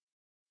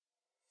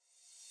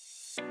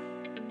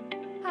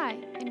Hi,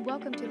 and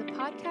welcome to the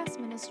podcast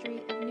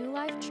ministry of New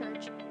Life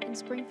Church in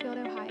Springfield,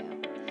 Ohio.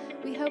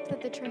 We hope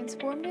that the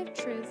transformative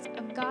truths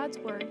of God's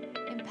Word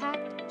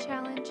impact,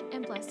 challenge,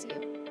 and bless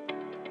you.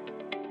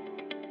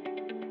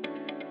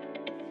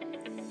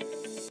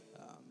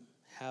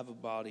 Have a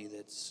body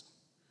that's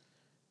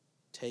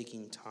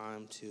taking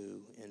time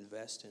to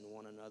invest in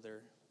one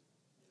another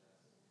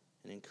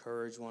and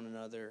encourage one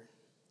another.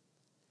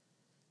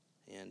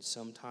 And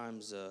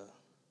sometimes a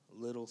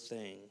little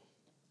thing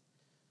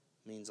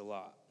means a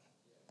lot.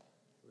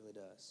 It really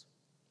does.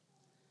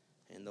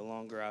 And the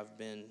longer I've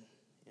been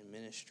in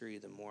ministry,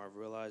 the more I've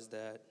realized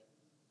that.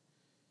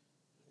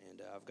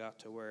 And I've got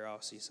to where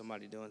I'll see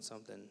somebody doing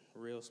something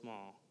real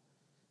small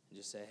and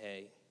just say,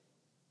 hey,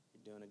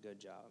 you're doing a good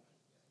job.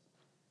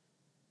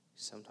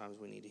 Sometimes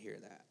we need to hear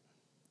that.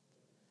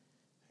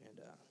 And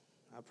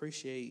I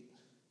appreciate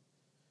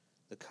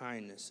the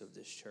kindness of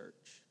this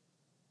church.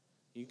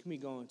 You can be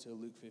going to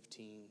Luke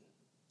 15.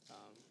 We're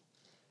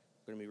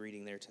going to be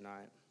reading there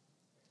tonight.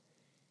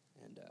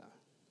 And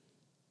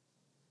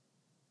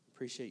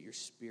appreciate your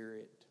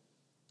spirit.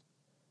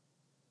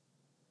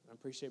 I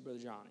appreciate Brother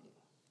Johnny.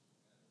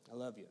 I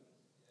love you.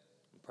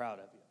 I'm proud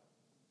of you.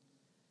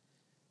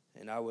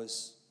 And I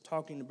was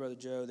talking to Brother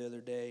Joe the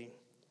other day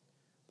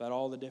about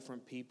all the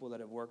different people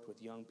that have worked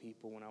with young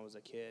people when I was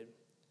a kid.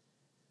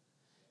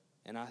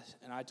 And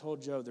I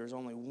told Joe there's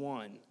only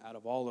one out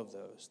of all of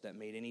those that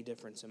made any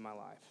difference in my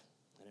life,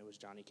 and it was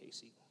Johnny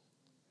Casey,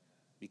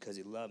 because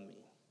he loved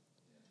me.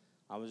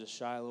 I was a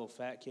shy little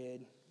fat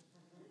kid.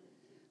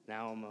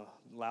 Now I'm a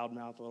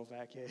loudmouth little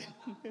fat kid.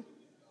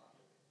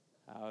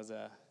 I was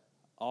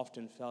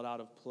often felt out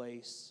of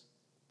place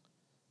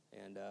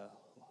and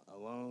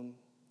alone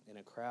in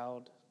a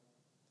crowd.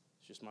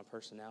 It's just my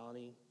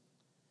personality.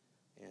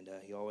 And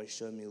he always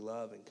showed me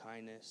love and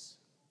kindness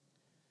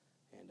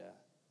and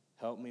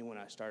helped me when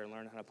I started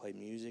learning how to play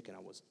music, and I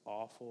was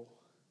awful,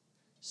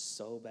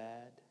 so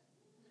bad.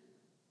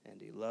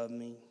 And he loved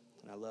me,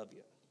 and I love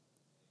you.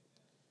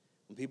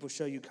 When people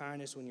show you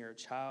kindness when you're a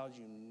child,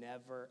 you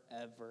never,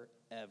 ever,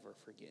 ever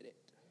forget it.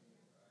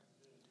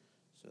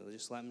 So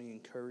just let me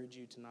encourage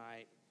you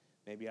tonight.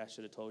 Maybe I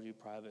should have told you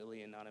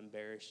privately and not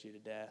embarrassed you to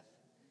death.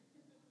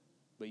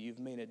 But you've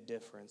made a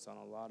difference on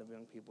a lot of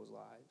young people's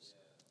lives.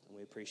 And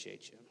we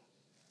appreciate you.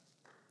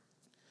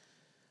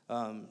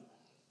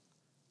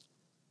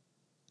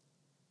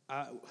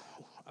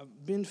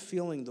 I've been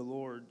feeling the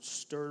Lord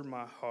stir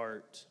my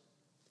heart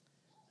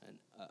and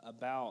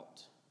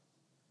about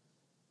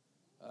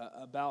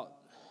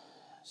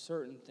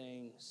certain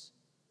things.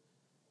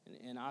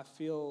 And I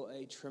feel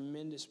a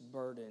tremendous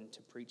burden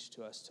to preach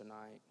to us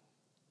tonight.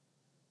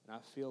 And I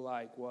feel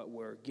like what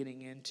we're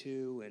getting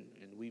into, and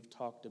we've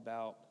talked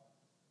about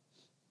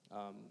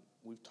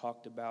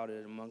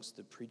it amongst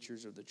the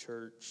preachers of the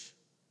church.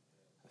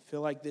 I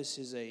feel like this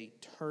is a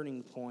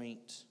turning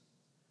point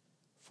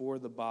for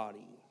the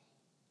body.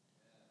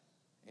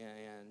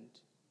 And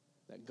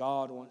that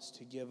God wants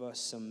to give us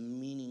some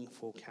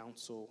meaningful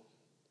counsel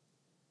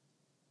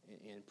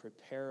and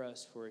prepare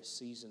us for a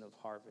season of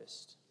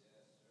harvest.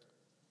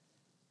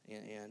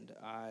 And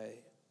I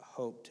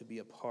hope to be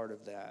a part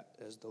of that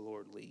as the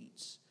Lord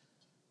leads.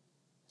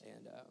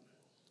 And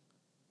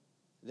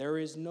there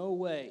is no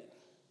way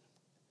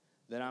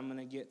that I'm going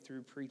to get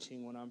through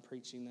preaching when I'm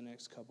preaching the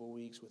next couple of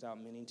weeks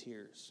without many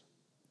tears.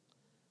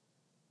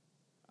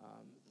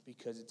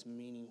 Because it's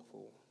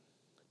meaningful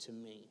to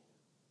me.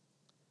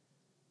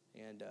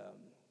 And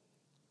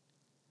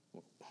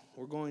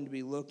we're going to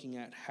be looking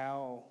at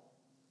how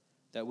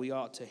that we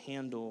ought to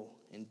handle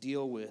and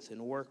deal with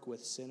and work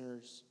with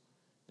sinners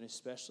and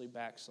especially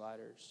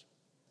backsliders.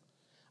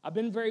 I've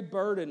been very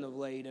burdened of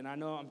late, and I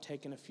know I'm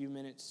taking a few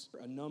minutes for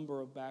a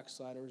number of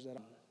backsliders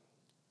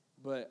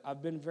but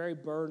I've been very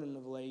burdened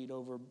of late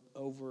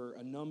over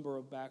a number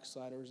of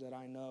backsliders that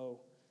I know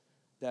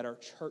that are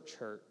church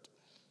hurt,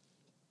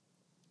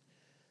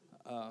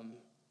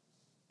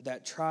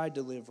 that tried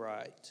to live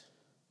right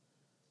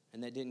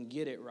and that didn't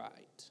get it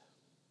right,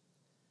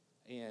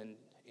 and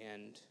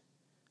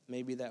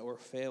maybe that were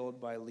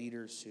failed by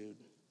leaders who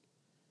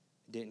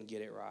didn't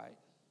get it right,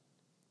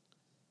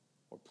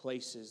 or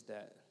places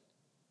that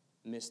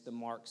missed the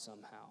mark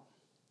somehow.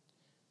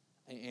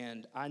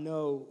 And I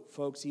know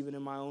folks, even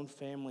in my own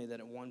family,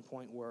 that at one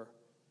point were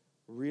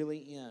really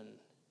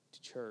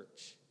into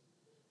church.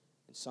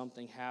 And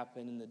something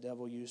happened, and the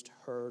devil used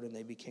hurt, and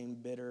they became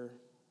bitter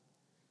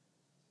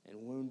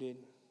and wounded.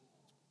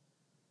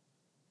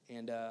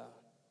 And I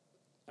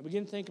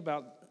began to think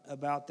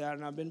about that,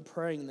 and I've been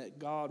praying that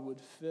God would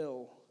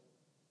fill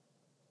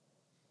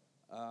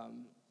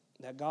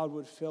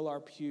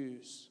our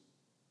pews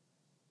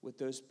with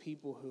those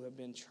people who have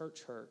been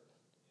church hurt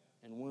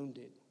and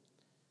wounded.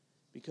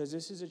 Because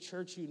this is a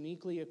church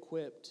uniquely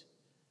equipped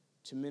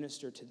to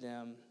minister to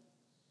them.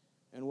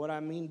 And what I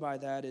mean by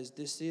that is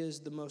this is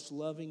the most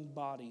loving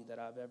body that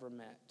I've ever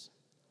met.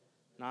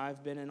 And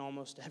I've been in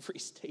almost every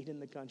state in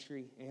the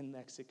country and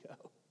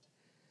Mexico.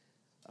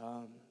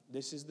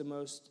 This is the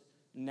most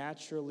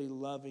naturally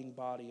loving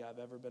body I've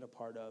ever been a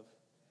part of.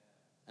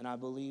 And I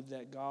believe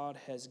that God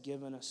has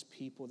given us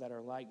people that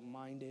are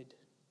like-minded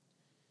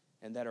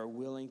and that are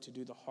willing to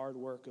do the hard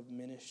work of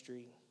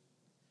ministry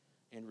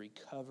and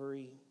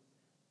recovery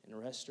and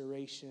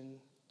restoration.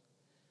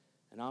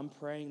 And I'm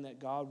praying that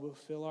God will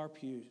fill our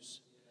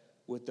pews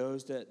with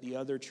those that the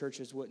other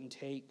churches wouldn't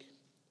take,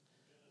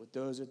 with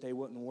those that they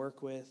wouldn't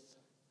work with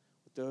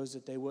those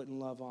that they wouldn't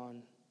love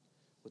on,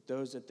 with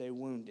those that they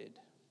wounded.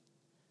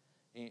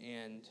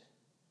 And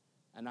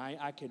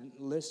I could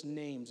list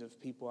names of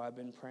people I've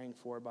been praying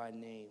for by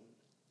name.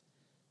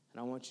 And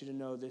I want you to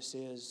know this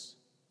is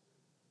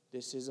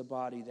a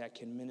body that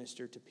can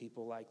minister to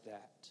people like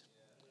that.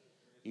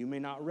 You may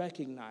not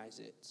recognize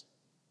it,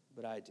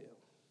 but I do.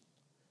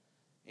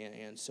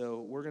 And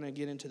so we're going to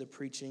get into the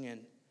preaching,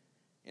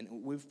 and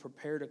we've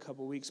prepared a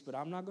couple weeks, but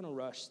I'm not going to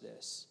rush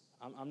this.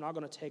 I'm not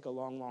going to take a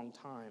long, long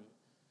time,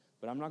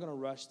 but I'm not going to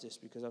rush this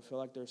because I feel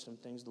like there's some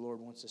things the Lord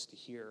wants us to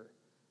hear.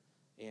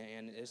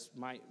 And this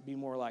might be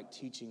more like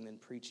teaching than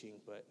preaching,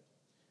 but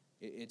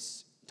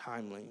it's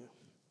timely.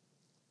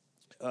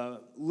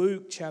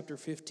 Luke chapter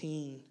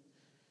 15,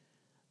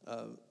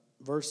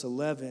 verse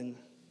 11.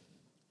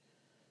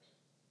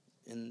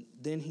 And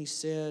then he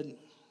said,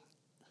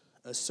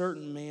 a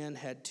certain man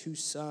had 2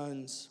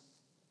 sons.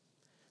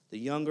 The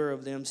younger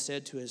of them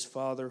said to his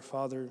father,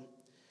 Father,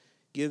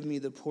 give me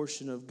the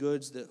portion of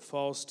goods that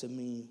falls to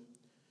me.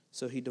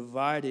 So he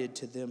divided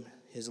to them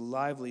his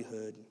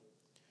livelihood.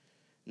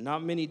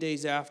 Not many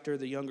days after,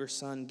 the younger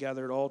son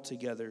gathered all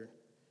together,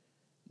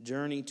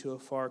 journeyed to a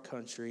far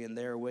country, and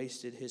there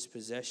wasted his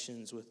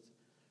possessions with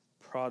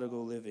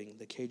prodigal living.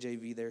 The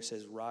KJV there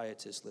says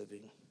riotous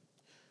living.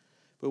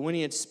 But when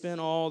he had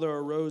spent all, there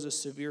arose a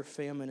severe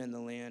famine in the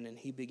land, and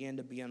he began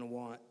to be in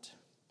want.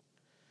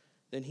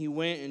 Then he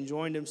went and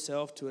joined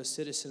himself to a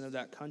citizen of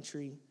that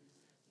country, and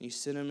he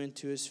sent him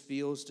into his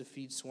fields to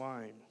feed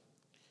swine.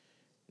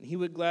 And he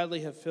would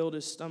gladly have filled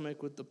his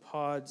stomach with the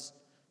pods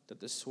that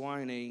the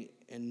swine ate,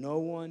 and no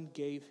one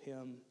gave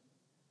him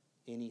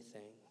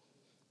anything.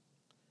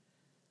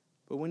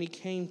 But when he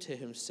came to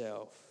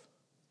himself,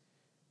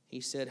 he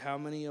said, how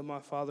many of my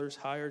father's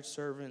hired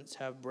servants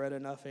have bread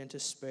enough and to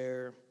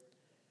spare,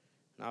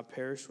 and I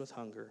perish with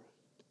hunger?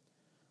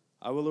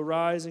 I will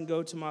arise and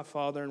go to my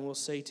father, and will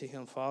say to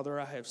him, Father,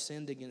 I have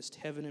sinned against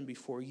heaven and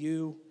before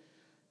you,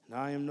 and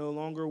I am no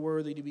longer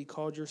worthy to be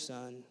called your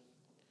son.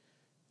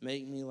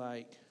 Make me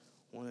like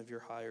one of your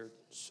hired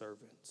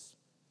servants.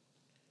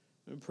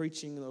 I've been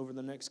preaching over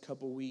the next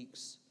couple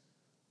weeks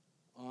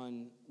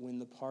on when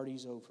the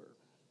party's over.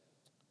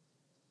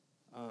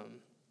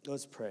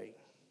 Let's pray.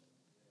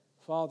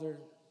 Father,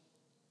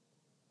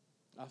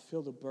 I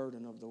feel the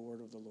burden of the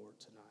word of the Lord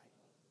tonight.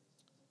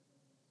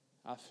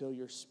 I feel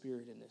your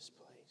spirit in this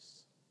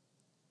place.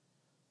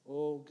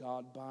 Oh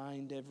God,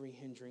 bind every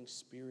hindering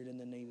spirit in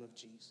the name of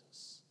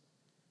Jesus.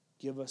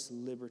 Give us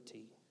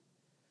liberty.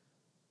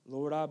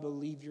 Lord, I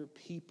believe your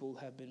people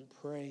have been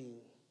praying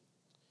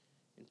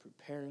and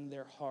preparing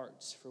their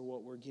hearts for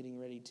what we're getting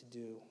ready to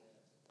do.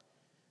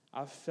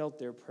 I've felt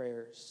their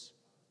prayers,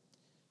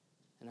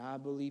 and I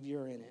believe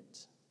you're in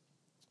it.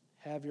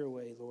 Have your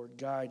way, Lord.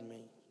 Guide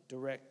me,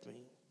 direct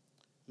me,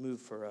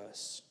 move for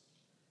us.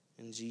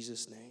 In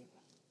Jesus' name,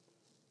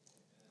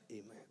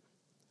 amen.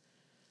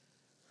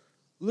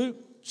 Luke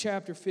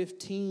chapter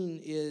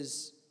 15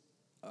 is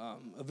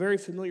a very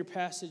familiar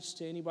passage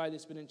to anybody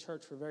that's been in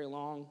church for very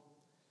long.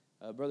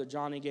 Brother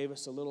Johnny gave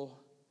us a little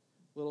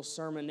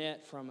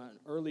sermonette from an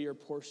earlier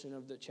portion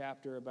of the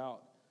chapter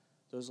about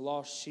those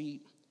lost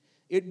sheep.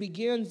 It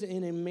begins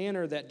in a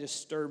manner that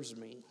disturbs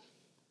me.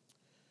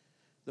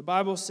 The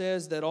Bible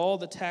says that all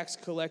the tax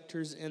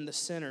collectors and the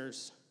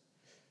sinners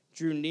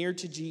drew near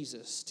to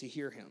Jesus to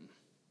hear him.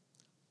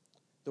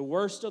 The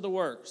worst of the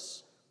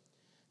worst.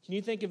 Can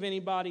you think of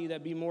anybody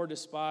that'd be more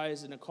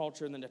despised in a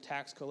culture than a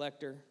tax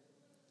collector?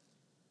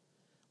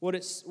 What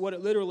it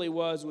literally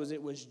was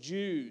it was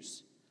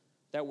Jews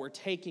that were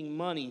taking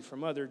money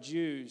from other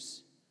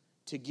Jews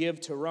to give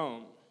to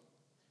Rome,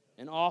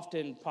 and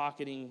often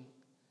pocketing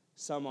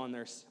some on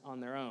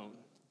their own,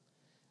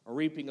 or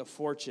reaping a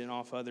fortune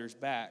off others'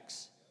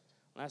 backs.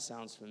 Well, that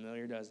sounds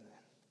familiar, doesn't it?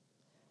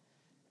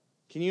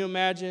 Can you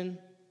imagine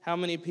how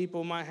many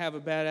people might have a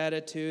bad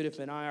attitude if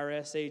an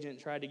IRS agent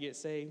tried to get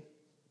saved?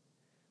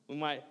 We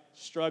might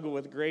struggle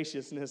with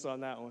graciousness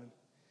on that one.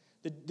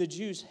 The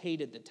Jews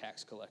hated the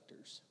tax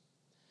collectors.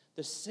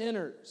 The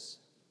sinners,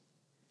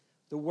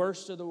 the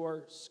worst of the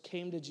worst,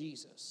 came to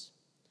Jesus.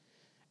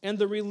 And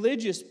the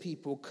religious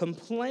people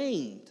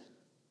complained,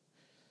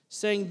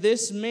 saying,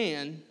 this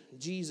man,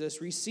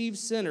 Jesus, receives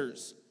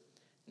sinners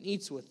and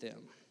eats with them.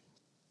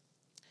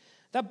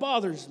 That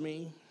bothers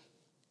me.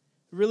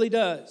 It really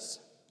does.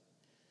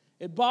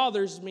 It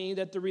bothers me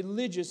that the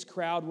religious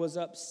crowd was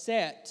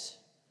upset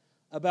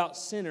about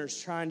sinners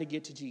trying to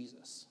get to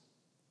Jesus.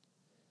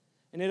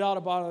 And it ought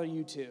to bother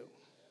you too.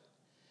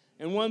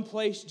 In one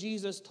place,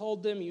 Jesus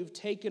told them, you've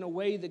taken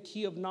away the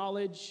key of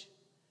knowledge.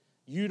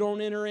 You don't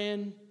enter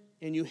in,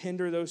 and you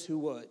hinder those who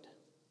would.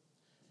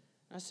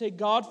 I say,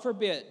 God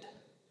forbid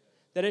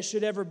that it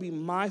should ever be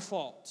my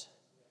fault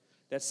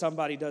that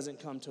somebody doesn't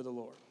come to the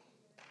Lord.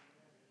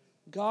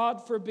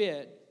 God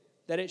forbid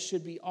that it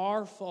should be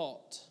our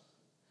fault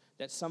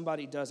that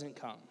somebody doesn't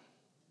come.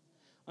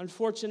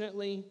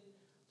 Unfortunately,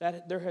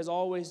 that there has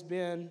always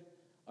been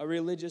a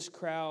religious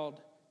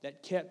crowd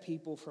that kept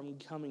people from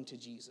coming to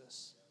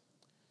Jesus.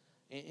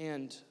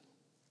 And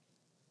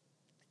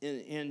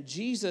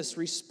Jesus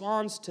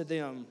responds to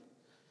them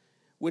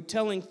with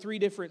telling 3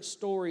 different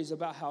stories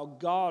about how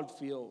God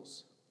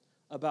feels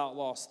about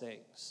lost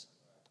things.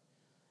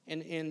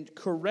 And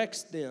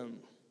corrects them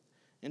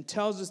and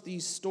tells us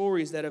these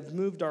stories that have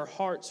moved our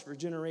hearts for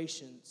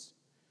generations.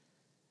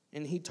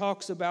 And he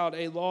talks about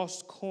a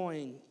lost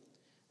coin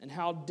and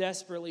how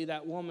desperately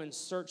that woman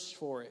searched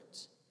for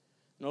it.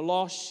 And a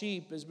lost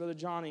sheep, as Brother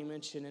Johnny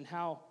mentioned, and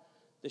how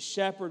the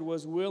shepherd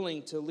was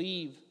willing to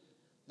leave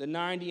the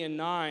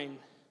 99.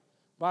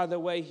 By the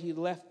way, he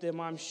left them,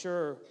 I'm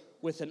sure,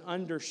 with an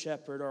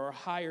under-shepherd or a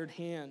hired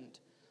hand,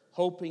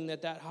 hoping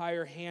that that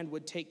hired hand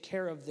would take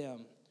care of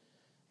them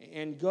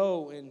and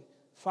go and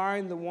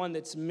find the one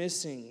that's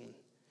missing.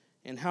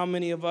 And how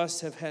many of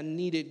us have had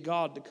needed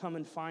God to come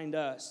and find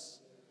us?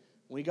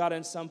 We got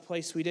in some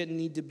place we didn't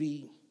need to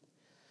be.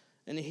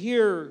 And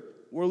here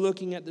we're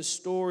looking at the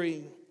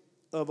story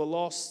of a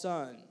lost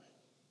son.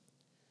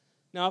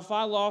 Now, if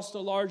I lost a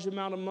large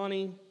amount of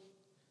money,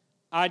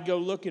 I'd go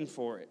looking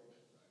for it.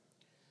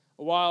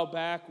 A while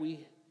back,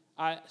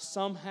 I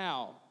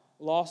somehow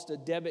lost a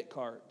debit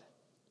card.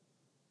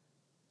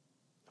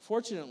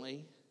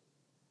 Fortunately,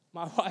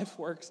 my wife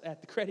works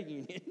at the credit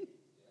union.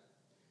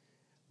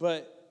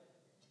 But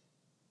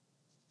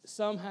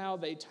somehow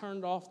they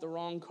turned off the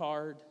wrong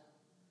card.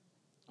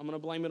 I'm going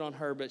to blame it on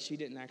her, but she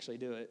didn't actually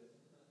do it.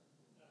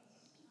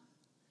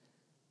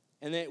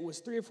 And it was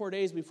 3 or 4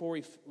 days before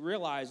we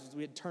realized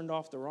we had turned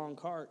off the wrong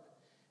card.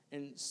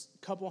 And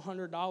a couple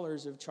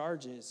 $100 of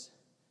charges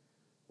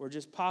were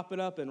just popping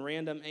up in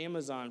random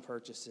Amazon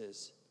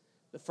purchases.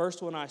 The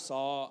first one I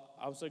saw,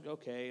 I was like,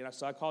 okay. And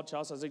so I called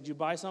Chelsea. I was like, did you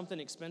buy something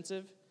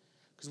expensive?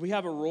 Because we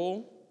have a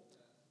rule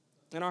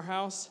in our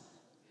house.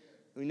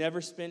 We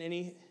never spend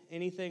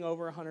anything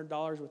over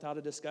 $100 without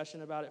a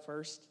discussion about it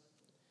first.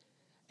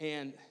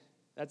 And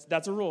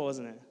that's a rule,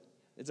 isn't it?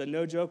 It's a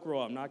no-joke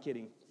rule. I'm not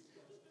kidding.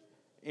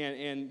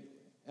 And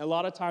a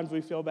lot of times we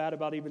feel bad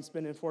about even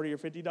spending $40 or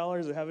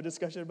 $50 and have a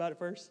discussion about it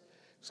first.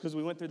 It's because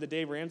we went through the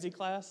Dave Ramsey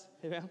class.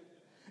 You know?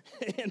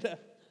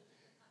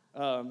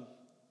 And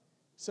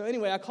so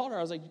anyway, I called her.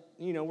 I was like,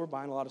 we're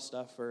buying a lot of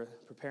stuff for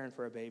preparing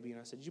for a baby.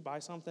 And I said, did you buy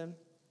something?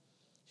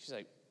 She's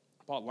like,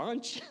 I bought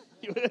lunch.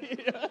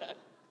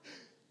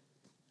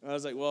 I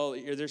was like, well,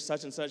 there's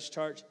such and such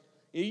charge.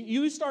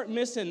 You start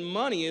missing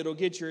money, it'll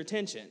get your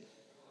attention.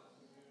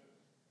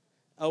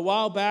 A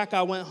while back,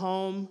 I went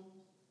home,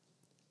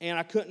 and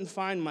I couldn't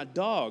find my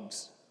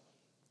dogs.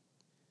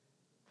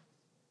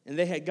 And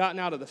they had gotten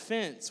out of the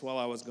fence while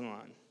I was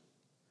gone.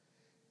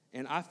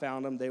 And I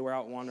found them. They were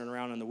out wandering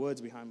around in the woods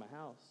behind my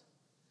house.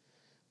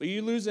 But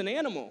you lose an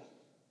animal,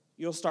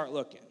 you'll start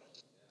looking.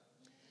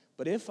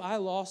 But if I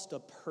lost a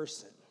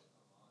person,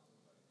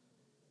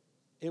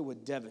 it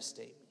would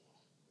devastate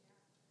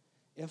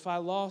me. If I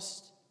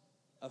lost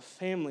a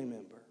family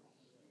member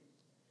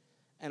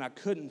and I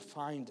couldn't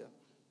find him,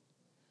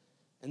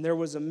 and there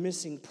was a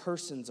missing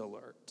persons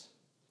alert,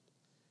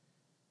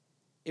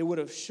 it would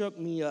have shook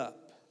me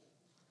up.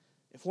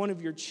 If one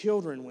of your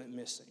children went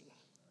missing,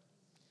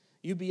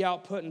 you'd be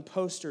out putting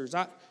posters.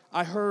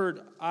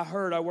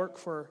 I work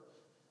for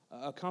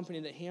a company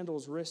that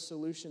handles Risk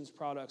Solutions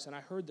products, and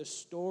I heard the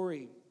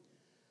story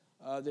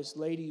this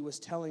lady was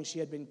telling. She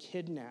had been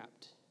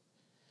kidnapped,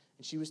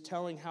 and she was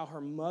telling how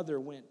her mother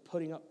went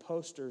putting up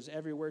posters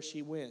everywhere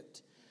she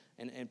went,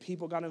 and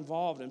people got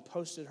involved and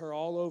posted her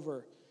all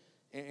over.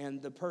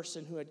 And the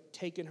person who had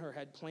taken her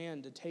had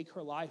planned to take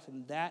her life.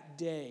 And that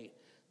day,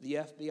 the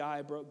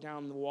FBI broke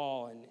down the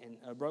wall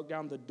and broke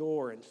down the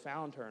door and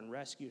found her and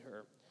rescued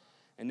her.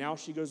 And now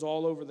she goes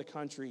all over the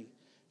country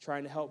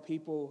trying to help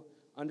people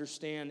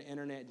understand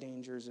internet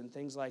dangers and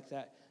things like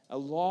that. A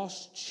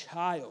lost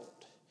child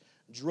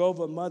drove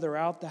a mother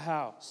out the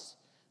house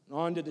and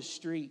onto the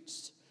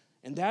streets.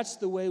 And that's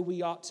the way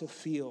we ought to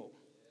feel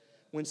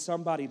when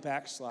somebody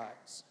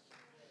backslides.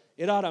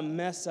 It ought to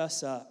mess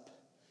us up.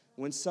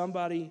 When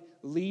somebody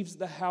leaves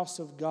the house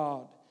of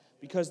God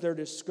because they're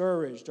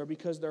discouraged or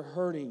because they're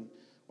hurting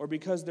or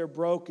because they're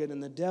broken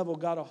and the devil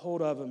got a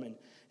hold of them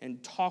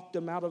and talked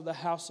them out of the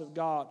house of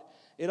God,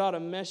 it ought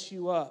to mess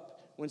you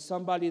up when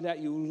somebody that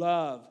you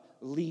love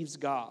leaves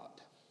God.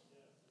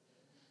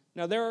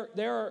 Now,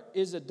 there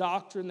is a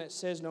doctrine that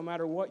says no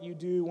matter what you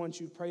do, once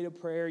you pray a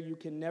prayer, you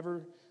can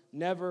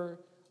never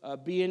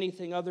be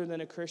anything other than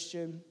a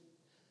Christian.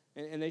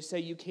 And they say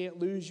you can't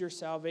lose your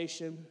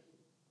salvation.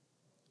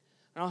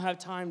 I don't have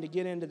time to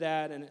get into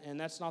that, and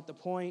that's not the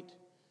point.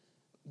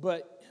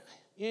 But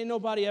ain't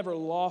nobody ever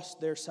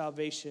lost their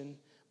salvation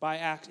by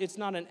accident. It's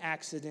not an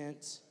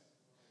accident,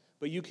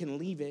 but you can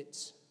leave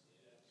it.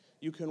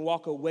 You can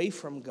walk away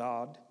from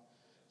God.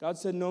 God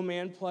said, no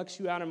man plucks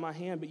you out of my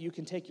hand, but you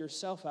can take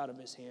yourself out of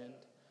his hand.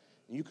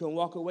 And you can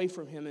walk away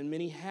from him, and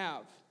many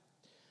have.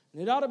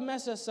 And it ought to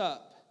mess us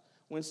up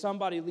when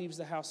somebody leaves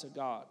the house of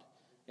God.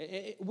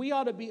 We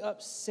ought to be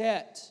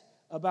upset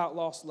about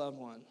lost loved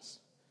ones.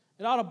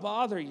 It ought to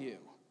bother you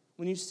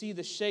when you see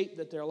the shape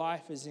that their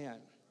life is in.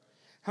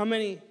 How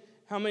many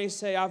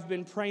say, I've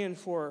been praying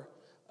for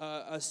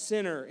a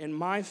sinner in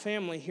my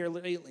family here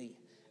lately,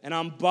 and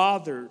I'm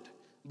bothered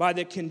by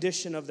the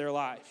condition of their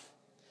life.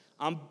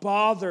 I'm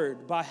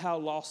bothered by how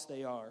lost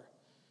they are.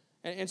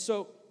 And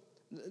so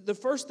the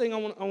first thing I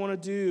want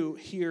to do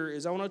here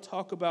is I want to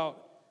talk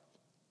about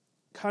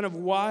kind of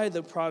why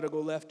the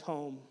prodigal left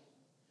home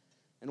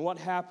and what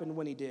happened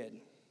when he did.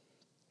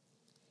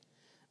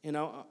 You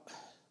know,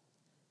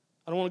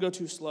 I don't want to go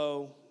too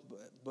slow,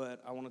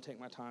 but I want to take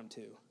my time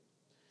too.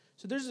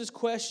 So there's this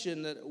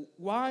question that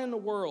why in the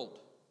world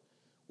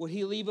would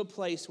he leave a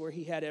place where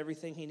he had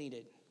everything he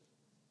needed?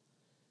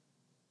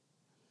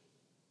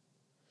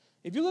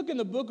 If you look in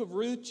the book of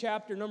Ruth,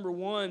 chapter number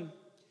 1,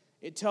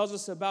 it tells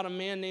us about a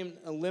man named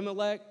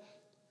Elimelech,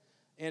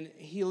 and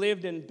he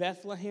lived in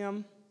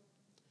Bethlehem.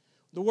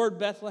 The word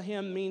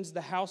Bethlehem means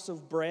the house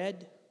of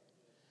bread.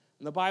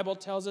 And the Bible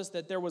tells us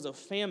that there was a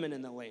famine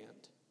in the land.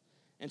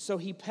 And so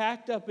he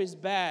packed up his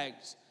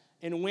bags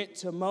and went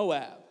to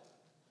Moab.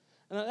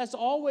 And I've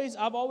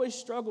always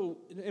struggled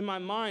in my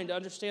mind to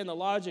understand the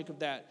logic of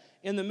that.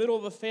 In the middle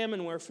of a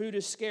famine where food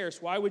is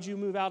scarce, why would you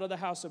move out of the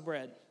house of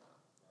bread?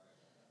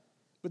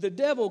 But the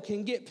devil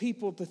can get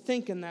people to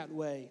think in that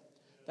way.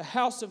 The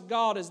house of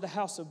God is the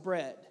house of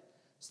bread.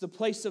 It's the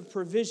place of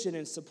provision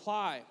and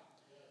supply.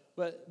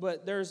 But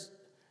there's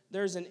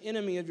an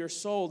enemy of your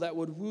soul that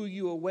would woo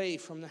you away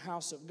from the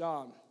house of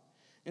God.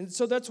 And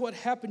so that's what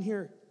happened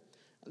here.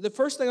 The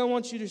first thing I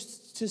want you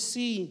to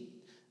see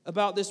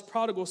about this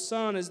prodigal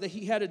son is that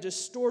he had a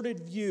distorted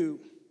view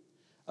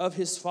of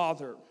his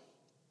father.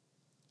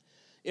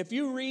 If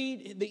you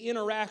read the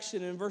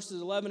interaction in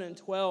verses 11 and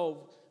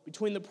 12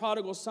 between the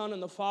prodigal son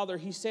and the father,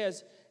 he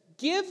says,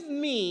 give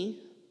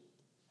me.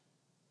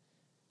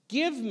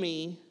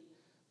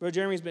 Brother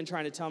Jeremy's been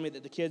trying to tell me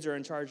that the kids are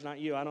in charge, not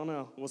you. I don't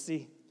know. We'll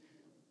see.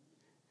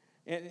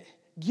 And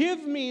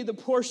give me the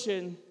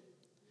portion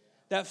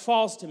that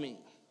falls to me.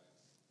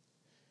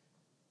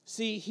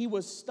 See, he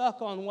was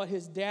stuck on what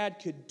his dad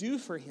could do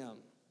for him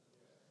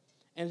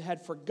and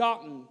had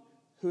forgotten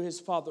who his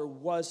father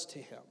was to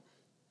him.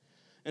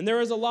 And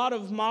there is a lot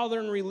of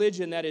modern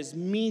religion that is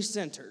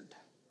me-centered.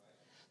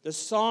 The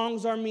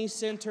songs are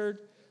me-centered.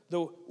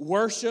 The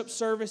worship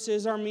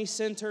services are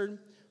me-centered.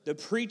 The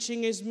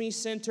preaching is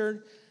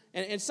me-centered.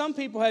 And some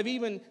people have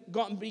even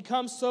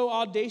become so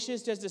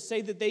audacious as to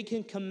say that they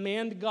can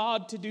command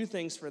God to do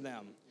things for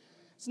them.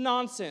 It's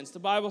nonsense. The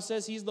Bible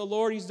says he's the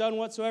Lord. He's done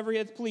whatsoever he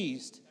hath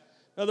pleased.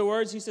 In other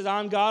words, he says,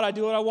 I'm God. I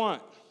do what I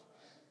want.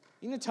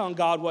 You can tell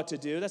God what to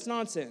do. That's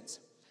nonsense.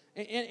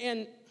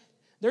 And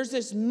there's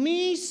this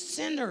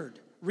me-centered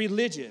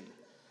religion.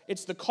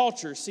 It's the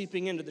culture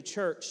seeping into the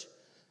church.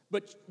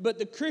 But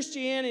the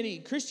Christianity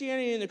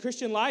in the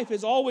Christian life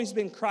has always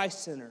been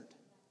Christ-centered.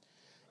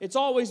 It's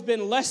always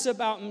been less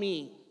about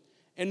me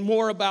and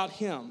more about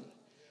him.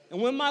 And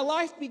when my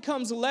life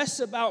becomes less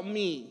about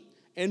me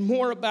and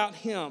more about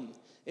him,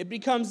 it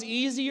becomes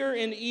easier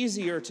and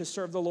easier to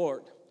serve the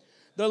Lord.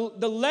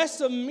 The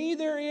less of me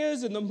there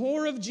is and the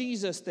more of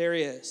Jesus there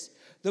is,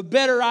 the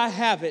better I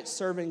have it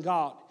serving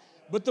God.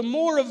 But the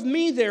more of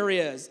me there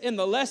is and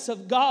the less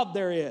of God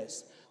there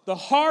is, the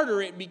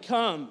harder it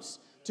becomes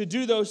to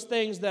do those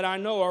things that I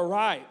know are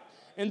right.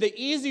 And the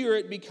easier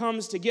it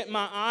becomes to get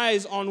my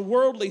eyes on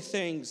worldly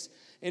things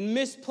and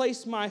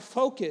misplace my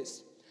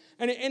focus.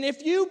 And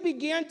if you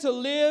begin to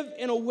live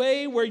in a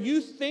way where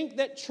you think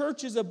that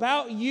church is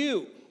about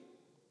you,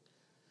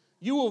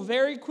 you will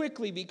very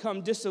quickly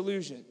become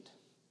disillusioned.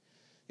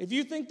 If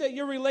you think that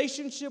your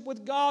relationship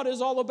with God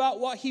is all about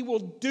what he will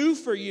do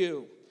for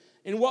you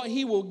and what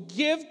he will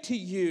give to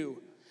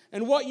you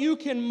and what you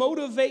can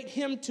motivate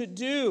him to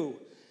do,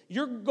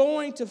 you're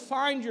going to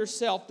find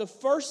yourself, the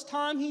first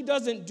time he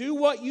doesn't do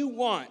what you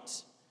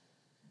want,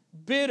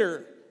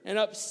 bitter and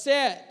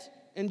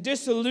upset and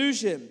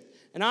disillusioned.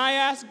 And I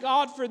asked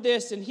God for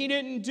this, and he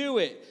didn't do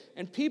it.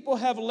 And people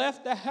have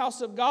left the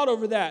house of God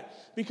over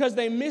that because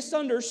they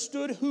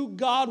misunderstood who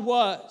God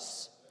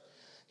was.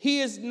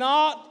 He is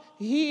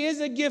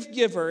a gift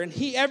giver, and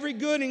every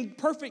good and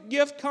perfect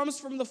gift comes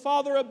from the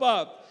Father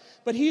above.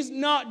 But he's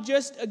not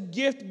just a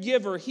gift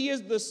giver. He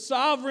is the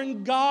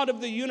sovereign God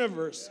of the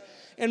universe.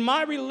 And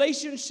my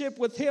relationship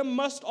with him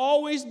must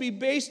always be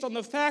based on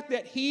the fact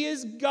that he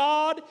is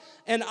God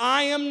and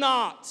I am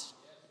not.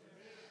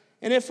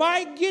 And if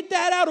I get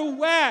that out of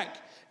whack,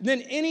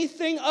 then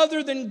anything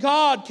other than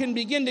God can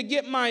begin to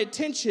get my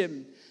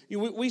attention.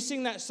 We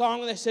sing that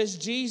song that says,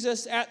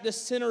 Jesus at the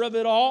center of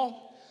it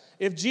all.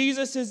 If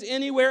Jesus is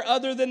anywhere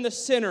other than the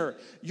center,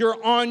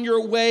 you're on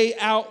your way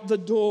out the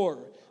door.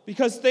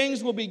 Because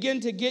things will begin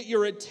to get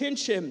your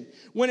attention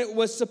when it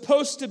was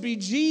supposed to be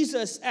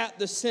Jesus at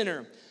the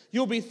center.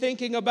 You'll be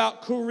thinking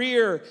about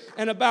career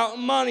and about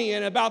money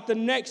and about the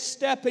next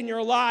step in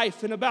your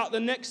life and about the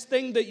next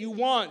thing that you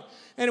want.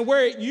 And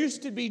where it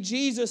used to be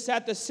Jesus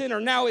at the center,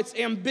 now it's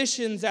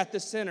ambitions at the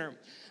center.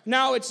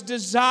 Now it's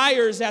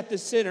desires at the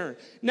center.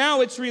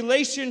 Now it's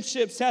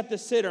relationships at the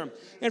center.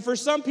 And for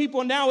some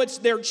people now it's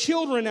their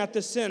children at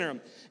the center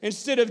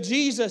instead of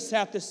Jesus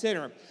at the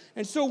center.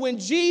 And so when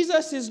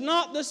Jesus is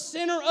not the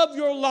center of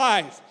your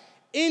life,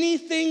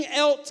 anything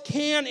else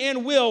can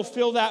and will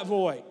fill that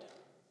void.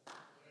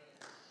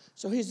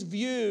 So his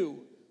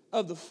view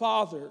of the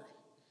Father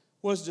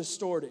was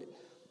distorted.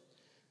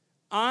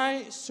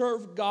 I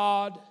serve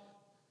God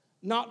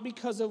not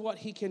because of what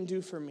he can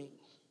do for me.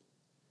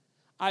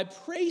 I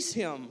praise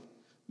him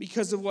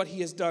because of what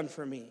he has done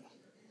for me.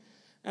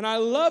 And I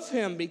love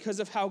him because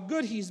of how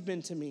good he's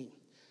been to me.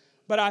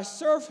 But I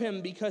serve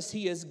him because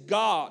he is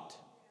God.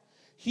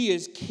 He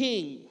is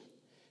king.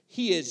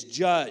 He is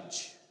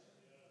judge.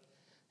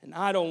 And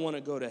I don't want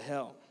to go to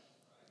hell.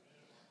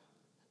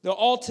 The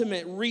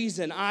ultimate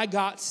reason I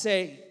got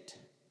saved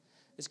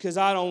is because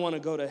I don't want to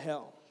go to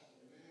hell.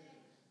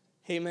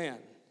 Amen.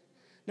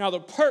 Now, the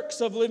perks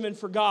of living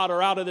for God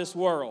are out of this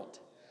world.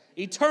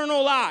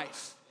 Eternal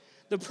life,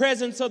 the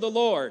presence of the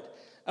Lord,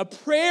 a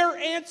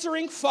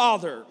prayer-answering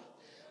Father.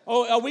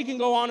 We can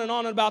go on and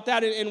on about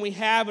that, and we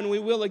have, and we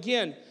will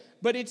again.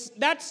 But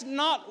that's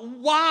not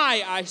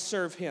why I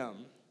serve him.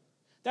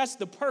 That's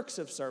the perks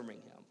of serving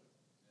him.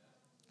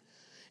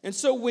 And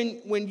so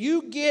when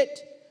you get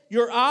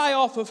your eye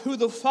off of who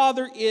the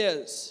Father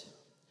is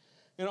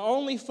and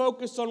only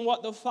focus on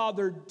what the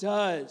Father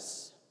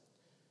does,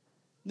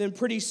 then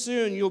pretty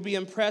soon you'll be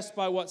impressed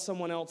by what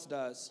someone else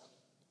does.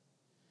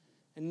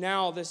 And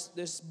now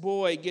this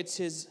boy gets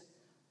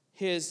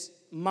his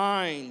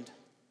mind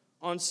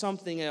on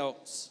something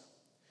else,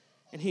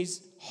 and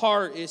his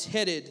heart is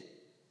headed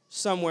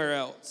somewhere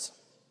else.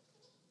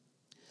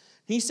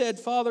 He said,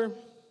 Father,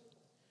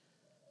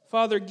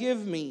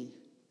 give me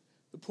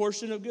the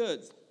portion of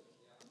goods.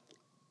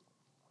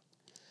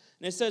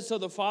 And it says, so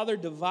the father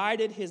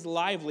divided his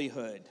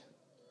livelihood.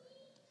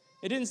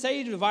 It didn't say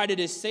he divided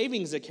his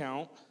savings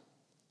account. It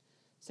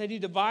said he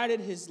divided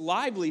his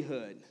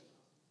livelihood.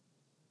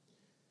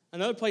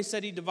 Another place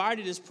said he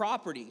divided his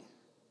property.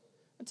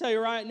 I'll tell you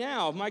right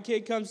now, if my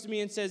kid comes to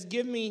me and says,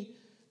 give me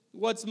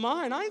what's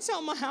mine, I ain't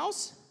selling my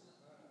house.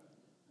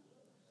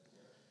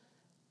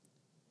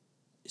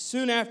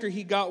 Soon after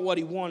he got what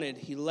he wanted,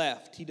 he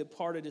left. He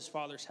departed his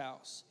father's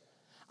house.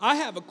 I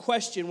have a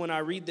question when I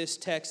read this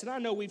text, and I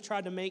know we've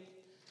tried to make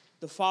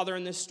the father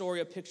in this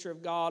story a picture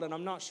of God, and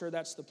I'm not sure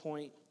that's the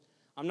point.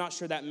 I'm not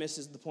sure that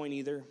misses the point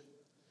either.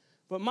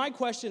 But my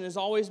question has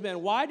always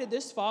been, why did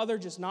this father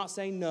just not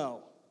say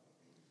no?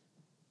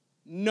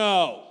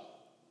 No.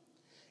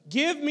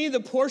 Give me the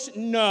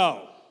portion.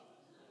 No.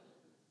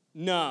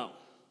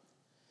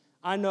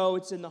 I know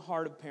it's in the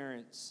heart of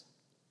parents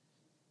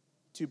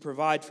to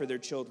provide for their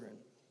children.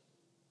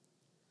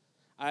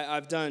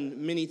 I've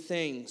done many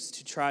things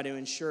to try to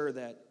ensure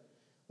that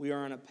we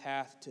are on a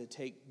path to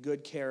take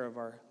good care of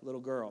our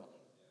little girl.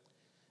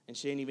 And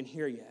she ain't even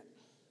here yet.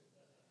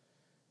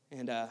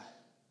 And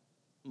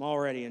I'm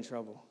already in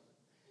trouble.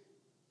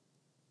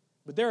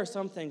 But there are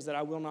some things that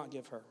I will not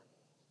give her.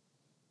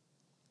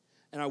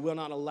 And I will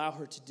not allow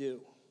her to do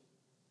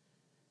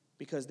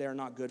because they are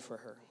not good for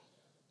her.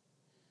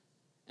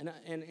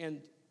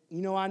 And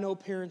you know, I know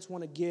parents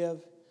want to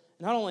give.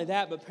 Not only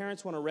that, but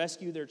parents want to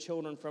rescue their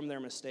children from their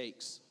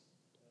mistakes.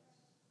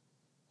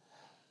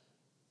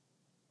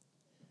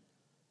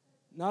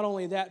 Not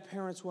only that,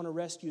 parents want to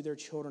rescue their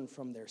children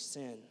from their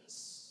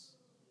sins.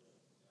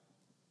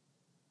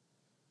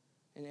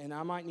 And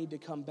I might need to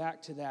come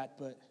back to that,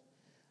 but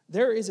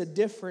there is a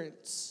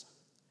difference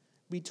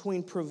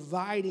between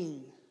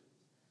providing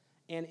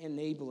and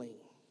enabling.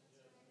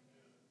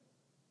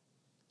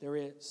 There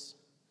is.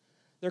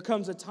 There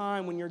comes a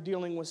time when you're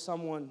dealing with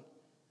someone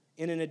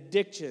in an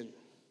addiction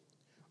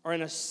or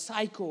in a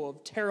cycle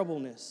of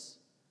terribleness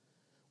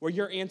where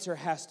your answer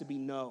has to be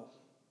no.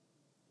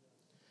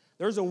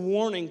 There's a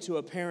warning to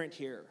a parent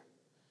here.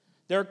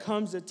 There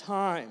comes a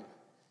time,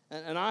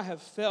 and I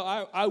have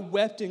felt, I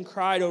wept and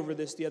cried over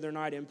this the other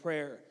night in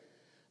prayer.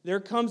 There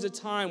comes a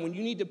time when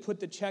you need to put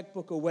the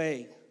checkbook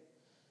away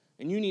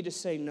and you need to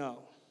say no.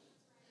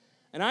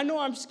 And I know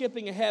I'm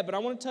skipping ahead, but I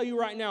want to tell you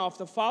right now, if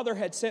the father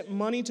had sent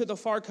money to the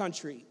far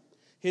country,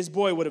 his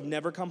boy would have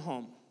never come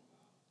home.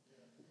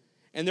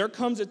 And there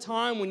comes a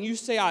time when you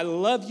say, I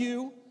love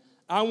you,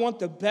 I want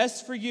the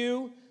best for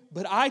you,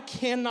 but I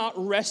cannot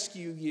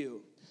rescue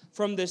you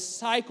from this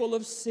cycle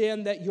of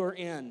sin that you're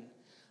in.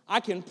 I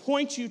can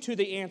point you to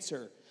the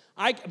answer,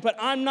 but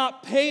I'm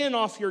not paying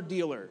off your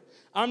dealer.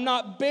 I'm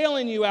not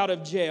bailing you out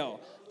of jail.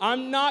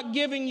 I'm not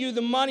giving you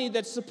the money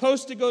that's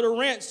supposed to go to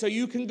rent so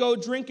you can go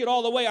drink it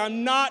all the way.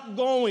 I'm not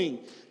going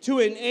to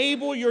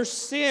enable your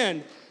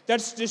sin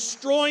that's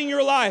destroying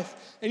your life.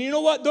 And you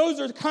know what?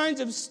 Those are the kinds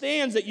of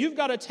stands that you've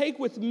got to take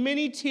with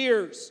many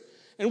tears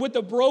and with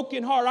a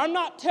broken heart. I'm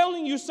not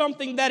telling you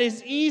something that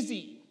is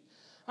easy.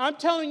 I'm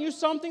telling you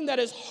something that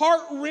is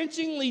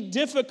heart-wrenchingly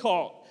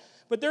difficult.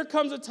 But there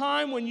comes a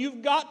time when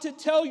you've got to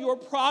tell your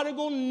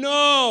prodigal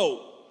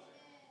no.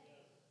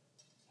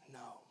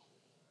 No.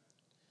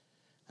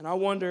 And I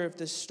wonder if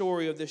the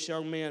story of this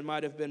young man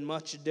might have been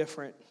much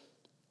different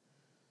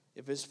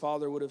if his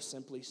father would have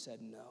simply said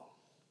no.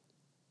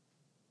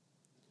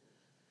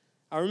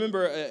 I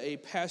remember a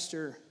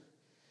pastor,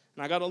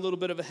 and I got a little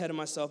bit of ahead of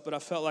myself, but I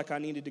felt like I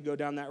needed to go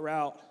down that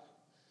route.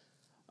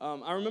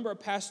 I remember a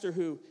pastor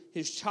who,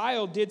 his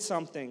child did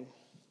something,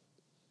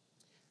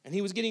 and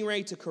he was getting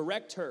ready to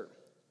correct her.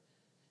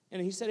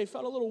 And he said he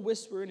felt a little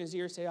whisper in his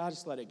ear say, I'll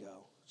just let it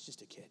go. It's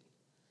just a kid.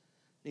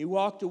 And he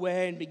walked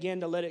away and began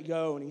to let it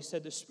go. And he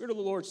said the Spirit of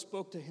the Lord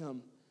spoke to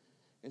him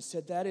and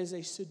said, that is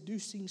a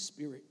seducing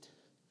spirit.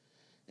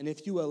 And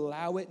if you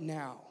allow it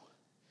now,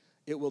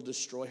 it will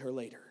destroy her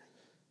later.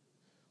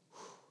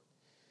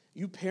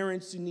 You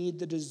parents need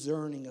the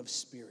discerning of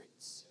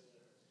spirits.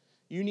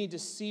 You need to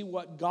see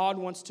what God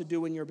wants to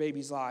do in your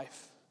baby's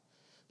life.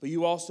 But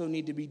you also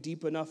need to be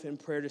deep enough in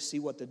prayer to see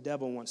what the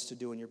devil wants to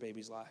do in your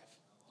baby's life.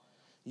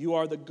 You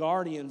are the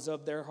guardians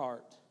of their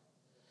heart,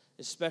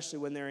 especially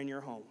when they're in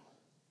your home.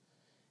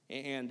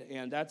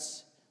 And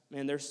that's,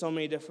 man, there's so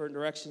many different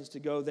directions to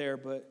go there,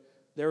 but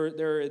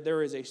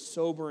there is a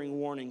sobering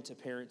warning to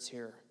parents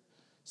here.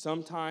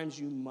 Sometimes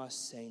you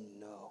must say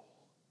no,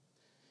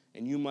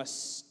 and you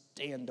must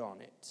stand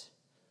on it.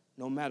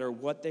 No matter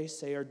what they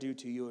say or do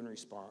to you in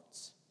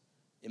response,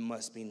 it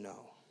must be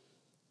no.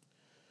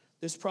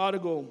 This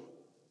prodigal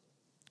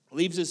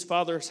leaves his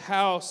father's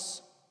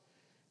house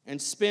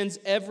and spends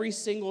every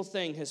single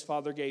thing his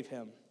father gave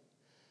him.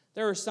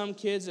 There are some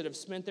kids that have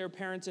spent their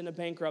parents into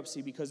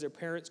bankruptcy because their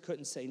parents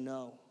couldn't say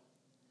no.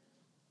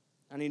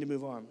 I need to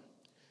move on.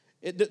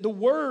 The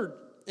word,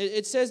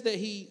 it says that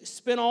he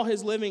spent all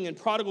his living in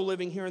prodigal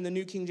living here in the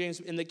New King James.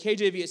 In the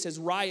KJV, it says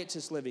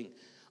riotous living.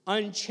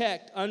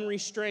 Unchecked,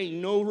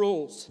 unrestrained, no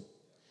rules.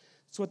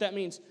 That's what that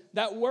means.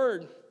 That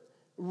word,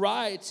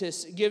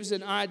 riotous, gives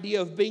an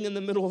idea of being in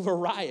the middle of a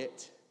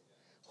riot.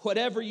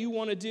 Whatever you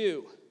want to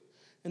do.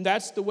 And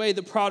that's the way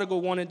the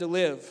prodigal wanted to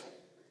live.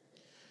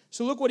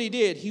 So look what he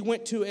did. He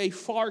went to a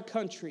far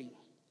country.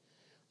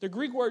 The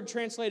Greek word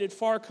translated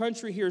far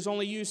country here is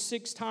only used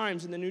 6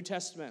 times in the New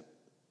Testament.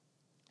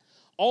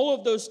 All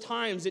of those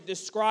times it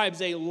describes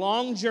a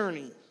long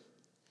journey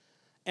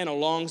and a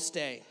long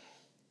stay.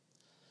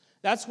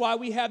 That's why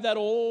we have that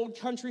old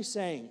country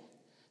saying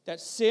that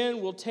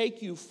sin will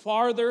take you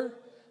farther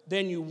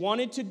than you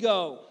wanted to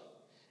go,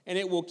 and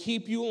it will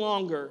keep you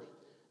longer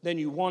than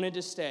you wanted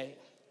to stay.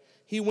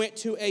 He went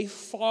to a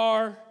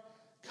far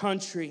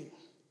country,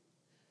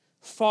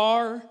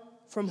 far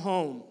from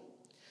home.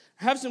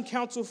 I have some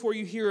counsel for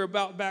you here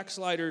about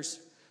backsliders.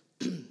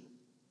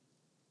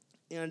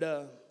 And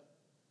I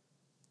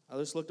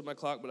just looked at my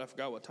clock, but I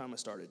forgot what time I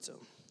started. So,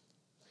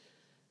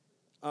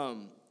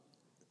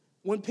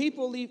 when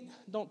people leave,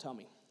 don't tell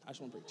me. I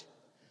just want to preach.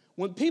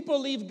 When people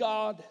leave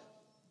God,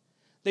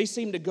 they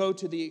seem to go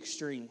to the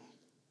extreme.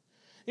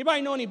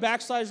 Anybody know any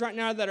backsliders right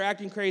now that are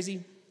acting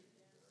crazy?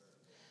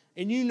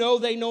 And you know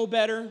they know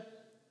better,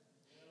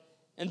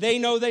 and they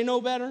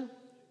know better.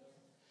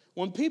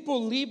 When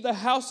people leave the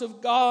house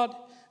of God,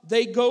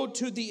 they go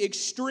to the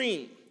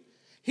extreme.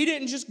 He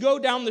didn't just go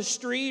down the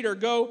street or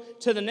go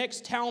to the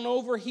next town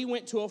over. He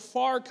went to a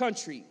far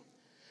country.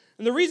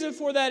 And the reason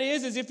for that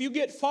is if you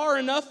get far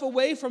enough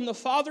away from the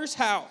Father's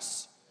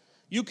house,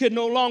 you can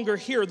no longer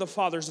hear the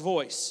Father's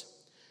voice.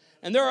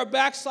 And there are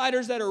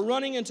backsliders that are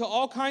running into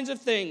all kinds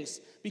of things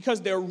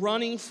because they're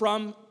running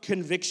from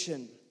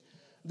conviction.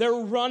 They're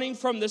running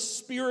from the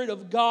Spirit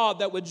of God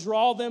that would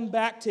draw them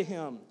back to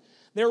Him.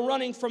 They're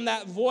running from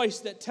that voice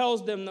that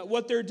tells them that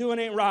what they're doing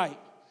ain't right.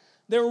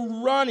 They're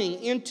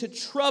running into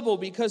trouble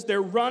because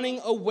they're running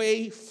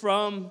away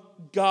from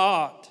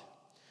God.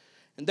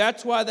 And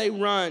that's why they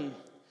run.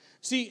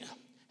 See,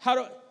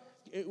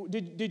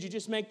 did you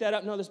just make that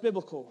up? No, that's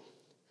biblical.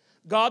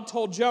 God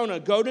told Jonah,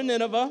 go to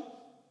Nineveh.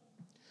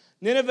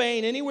 Nineveh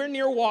ain't anywhere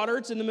near water.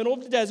 It's in the middle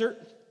of the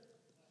desert.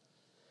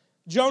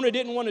 Jonah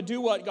didn't want to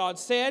do what God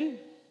said.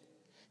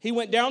 He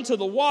went down to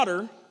the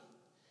water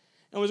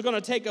and was going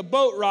to take a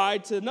boat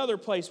ride to another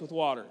place with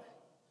water.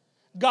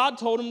 God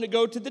told him to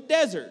go to the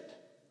desert.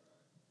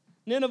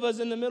 Nineveh's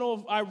in the middle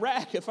of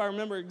Iraq, if I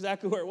remember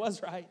exactly where it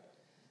was, right?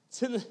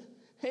 It's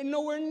ain't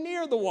nowhere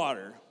near the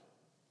water.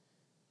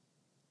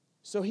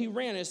 So he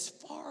ran as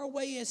far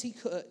away as he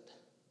could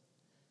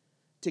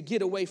to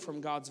get away from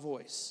God's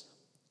voice.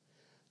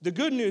 The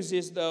good news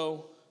is,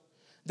 though,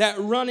 that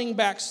running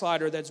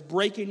backslider that's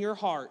breaking your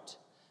heart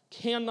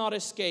cannot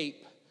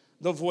escape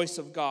the voice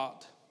of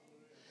God.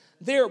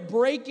 They're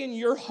breaking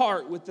your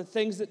heart with the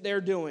things that they're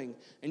doing.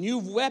 And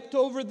you've wept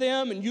over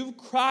them, and you've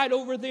cried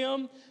over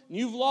them, and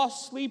you've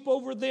lost sleep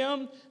over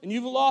them, and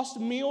you've lost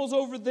meals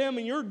over them,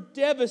 and you're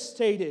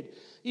devastated,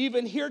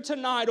 even here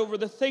tonight, over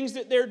the things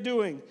that they're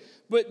doing.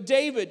 But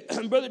David,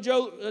 Brother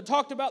Joe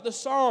talked about the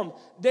psalm.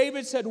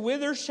 David said,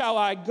 whither shall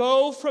I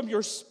go from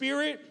your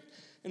spirit,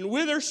 and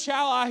whither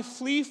shall I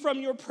flee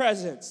from your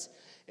presence?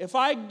 If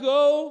I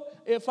go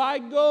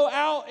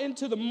out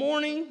into the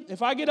morning,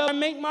 if I get up and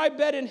make my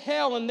bed in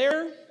hell, and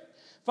there,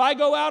 if I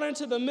go out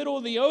into the middle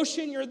of the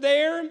ocean, you're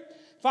there.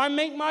 If I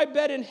make my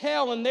bed in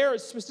hell, and there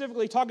it's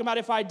specifically talking about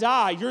if I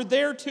die, you're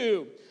there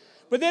too.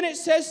 But then it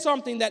says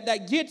something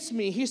that gets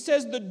me. He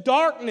says, the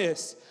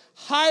darkness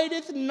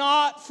hideth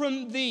not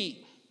from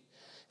thee.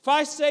 If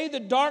I say the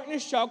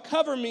darkness shall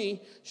cover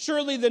me,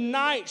 surely the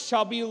night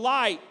shall be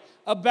light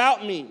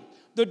about me.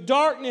 The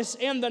darkness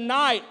and the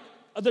light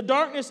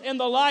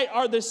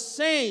are the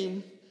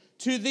same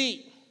to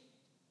thee.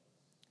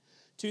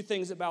 Two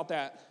things about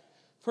that.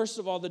 First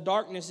of all, the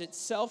darkness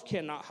itself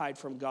cannot hide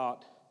from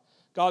God.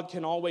 God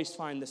can always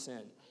find the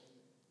sin.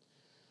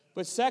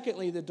 But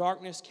secondly, the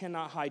darkness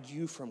cannot hide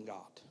you from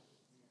God.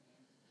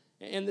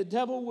 And the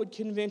devil would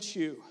convince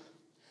you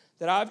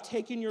that I've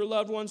taken your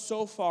loved ones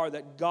so far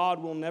that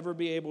God will never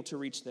be able to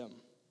reach them.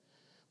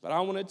 But I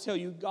want to tell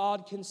you,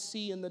 God can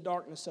see in the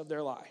darkness of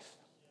their life.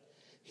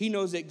 He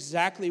knows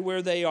exactly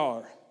where they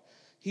are.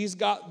 He's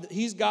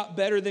got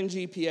better than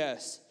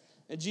GPS.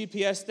 And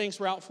GPS thinks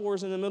Route 4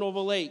 is in the middle of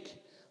a lake.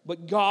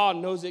 But God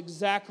knows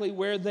exactly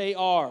where they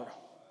are.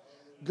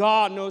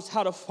 God knows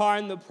how to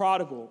find the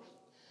prodigal.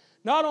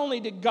 Not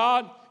only did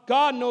God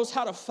knows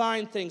how to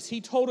find things.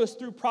 He told us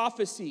through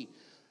prophecy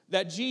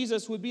that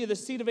Jesus would be the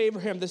seed of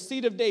Abraham, the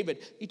seed of David.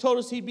 He told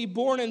us he'd be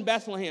born in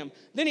Bethlehem.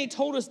 Then he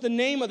told us the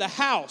name of the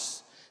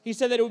house. He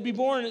said that it would be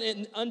born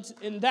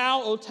in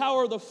thou, O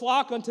tower of the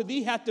flock, unto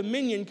thee hath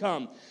dominion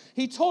come.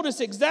 He told us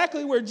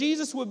exactly where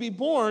Jesus would be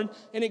born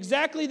and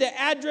exactly the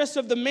address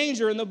of the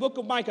manger in the book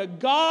of Micah.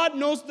 God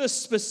knows the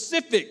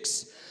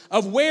specifics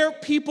of where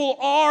people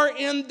are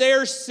in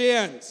their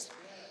sins.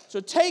 So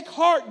take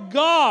heart,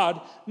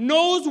 God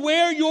knows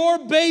where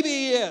your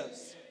baby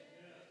is.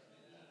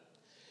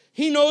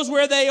 He knows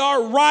where they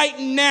are right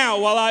now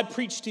while I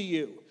preach to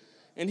you.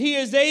 And he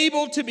is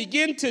able to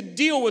begin to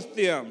deal with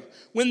them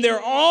when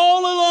they're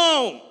all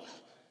alone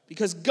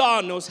because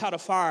God knows how to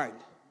find.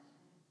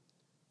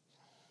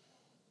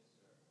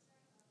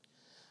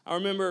 I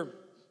remember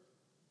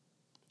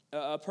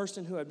a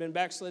person who had been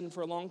backslidden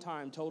for a long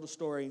time told a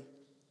story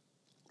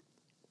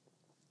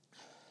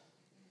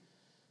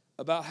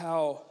about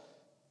how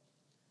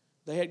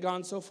they had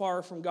gone so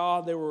far from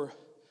God, they were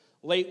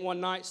late one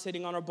night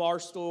sitting on a bar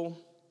stool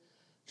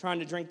trying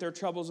to drink their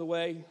troubles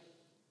away.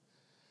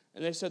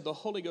 And they said the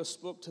Holy Ghost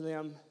spoke to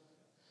them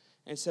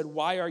and said,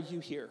 "Why are you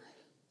here?"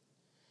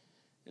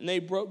 And they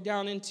broke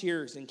down in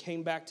tears and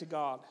came back to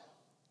God.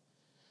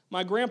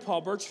 My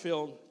grandpa,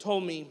 Birchfield,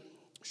 told me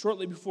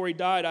shortly before he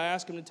died, I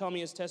asked him to tell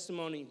me his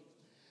testimony.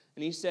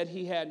 And he said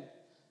he had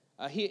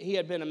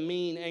been a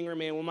mean, angry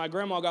man. When my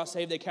grandma got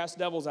saved, they cast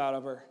devils out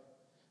of her.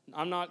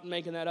 I'm not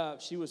making that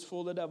up. She was full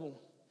of the devil.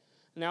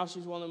 Now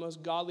she's one of the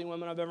most godly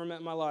women I've ever met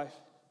in my life.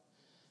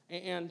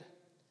 And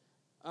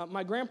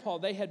my grandpa,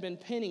 they had been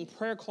pinning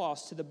prayer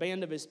cloths to the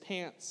band of his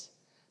pants.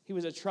 He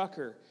was a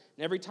trucker.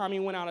 And every time he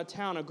went out of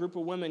town, a group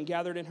of women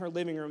gathered in her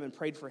living room and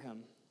prayed for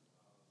him.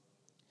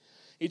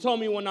 He told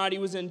me one night he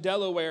was in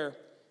Delaware,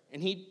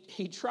 and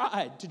he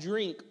tried to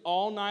drink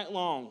all night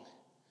long.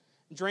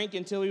 Drank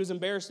until he was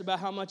embarrassed about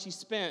how much he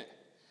spent.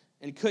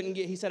 And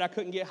he said, I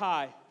couldn't get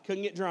high,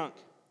 couldn't get drunk.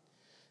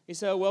 He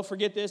said, well,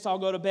 forget this, I'll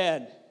go to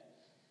bed.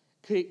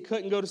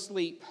 Couldn't go to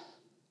sleep.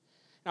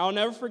 And I'll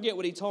never forget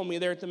what he told me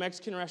there at the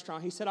Mexican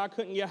restaurant. He said, I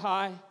couldn't get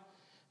high,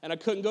 and I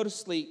couldn't go to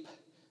sleep,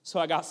 so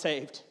I got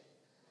saved.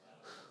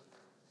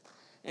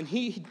 And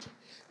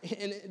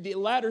in the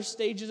latter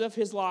stages of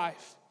his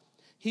life,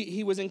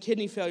 he was in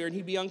kidney failure, and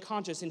he'd be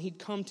unconscious, and he'd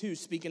come to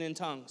speaking in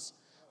tongues,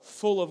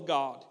 full of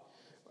God.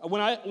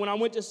 When I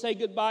went to say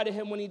goodbye to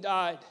him when he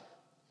died,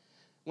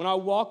 when I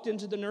walked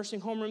into the nursing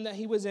home room that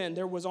he was in,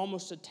 there was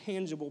almost a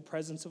tangible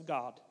presence of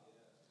God.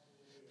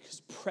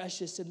 Because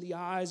precious in the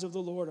eyes of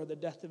the Lord are the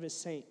death of his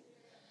saint.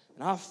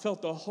 And I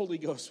felt the Holy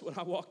Ghost when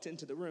I walked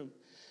into the room.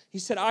 He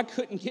said, I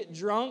couldn't get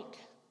drunk,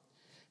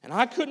 and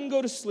I couldn't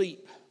go to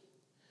sleep,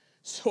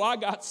 so I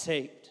got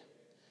saved.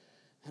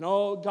 And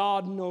oh,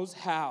 God knows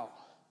how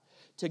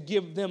to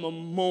give them a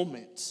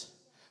moment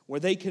where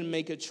they can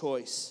make a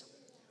choice.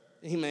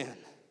 Amen.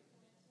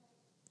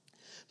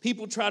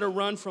 People try to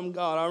run from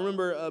God. I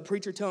remember a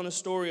preacher telling a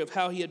story of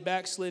how he had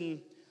backslidden,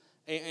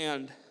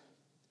 and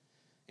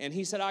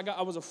he said,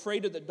 I was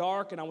afraid of the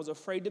dark, and I was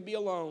afraid to be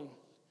alone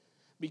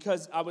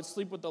because I would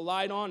sleep with the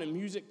light on and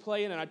music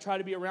playing, and I'd try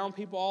to be around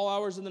people all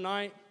hours of the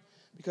night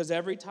because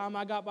every time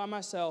I got by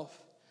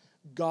myself,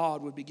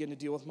 God would begin to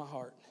deal with my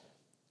heart.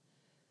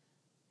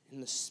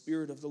 And the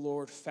Spirit of the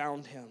Lord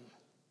found him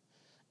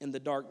in the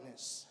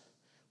darkness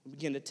and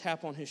began to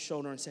tap on his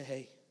shoulder and say,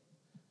 hey,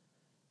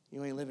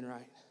 you ain't living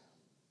right.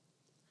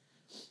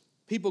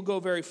 People go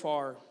very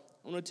far.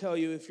 I want to tell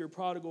you, if your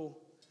prodigal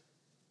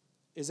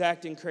is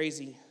acting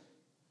crazy,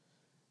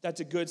 that's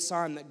a good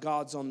sign that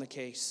God's on the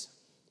case.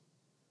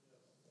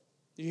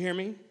 Did you hear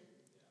me?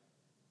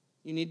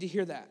 You need to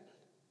hear that.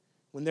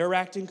 When they're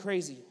acting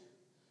crazy,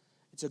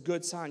 it's a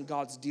good sign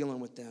God's dealing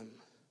with them.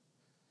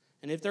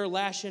 And if they're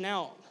lashing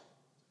out,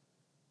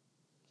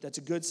 that's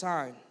a good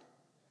sign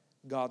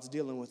God's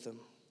dealing with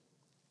them.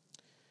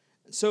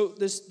 So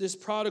this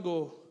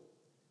prodigal,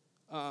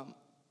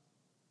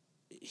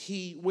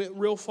 he went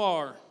real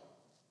far.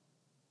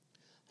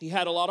 He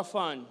had a lot of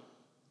fun.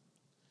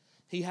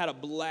 He had a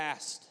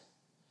blast.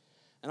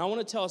 And I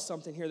want to tell us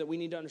something here that we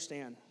need to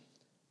understand.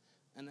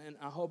 and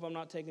I hope I'm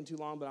not taking too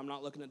long, but I'm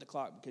not looking at the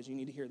clock because you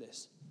need to hear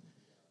this.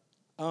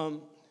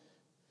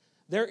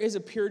 There is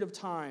a period of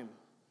time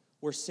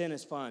where sin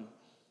is fun.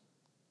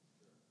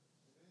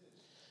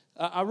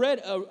 I read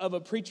of a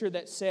preacher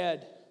that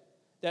said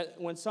that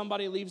when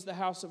somebody leaves the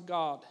house of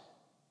God,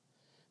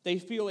 they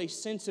feel a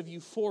sense of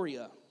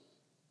euphoria,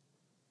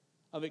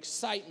 of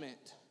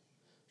excitement,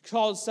 because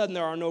all of a sudden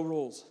there are no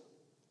rules.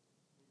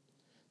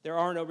 There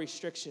are no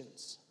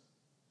restrictions.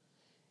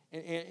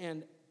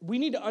 And we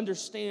need to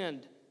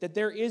understand that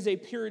there is a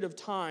period of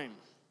time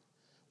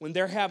when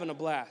they're having a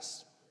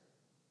blast.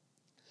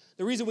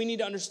 The reason we need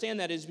to understand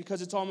that is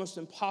because it's almost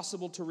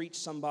impossible to reach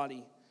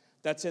somebody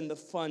that's in the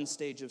fun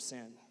stage of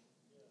sin.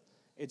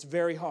 It's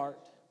very hard.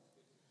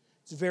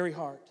 It's very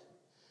hard.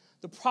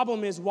 The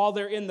problem is, while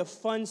they're in the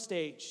fun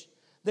stage,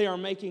 they are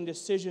making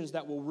decisions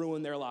that will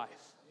ruin their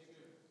life.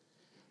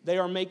 They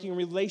are making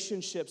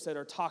relationships that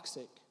are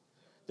toxic.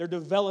 They're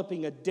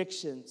developing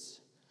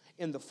addictions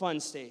in the fun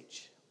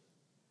stage.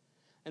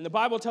 And the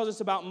Bible tells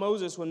us about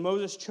Moses. When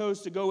Moses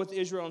chose to go with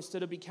Israel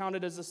instead of be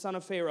counted as the son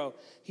of Pharaoh,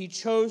 he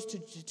chose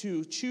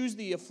to choose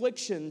the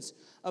afflictions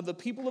of the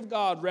people of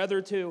God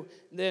rather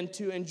than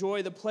to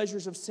enjoy the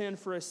pleasures of sin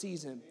for a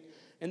season.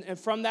 And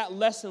from that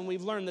lesson,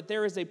 we've learned that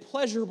there is a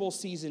pleasurable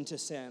season to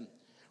sin,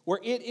 where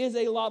it is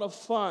a lot of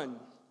fun,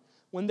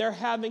 when they're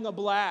having a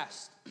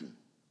blast.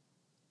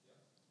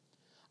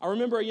 I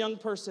remember a young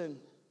person,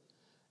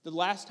 the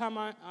last time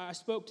I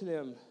spoke to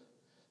them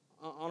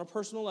on a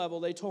personal level,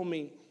 they told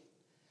me,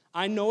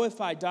 I know if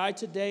I die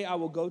today, I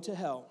will go to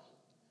hell,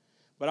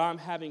 but I'm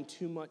having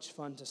too much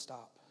fun to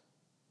stop.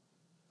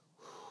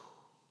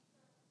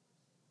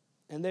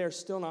 And they are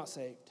still not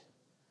saved.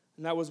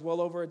 And that was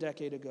well over a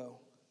decade ago.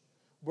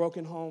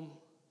 Broken home,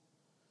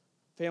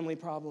 family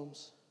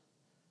problems,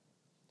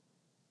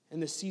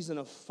 and the season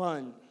of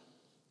fun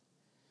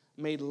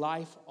made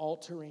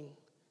life-altering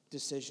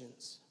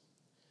decisions.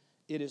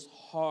 It is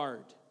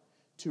hard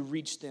to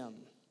reach them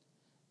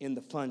in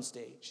the fun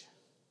stage.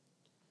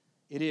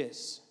 It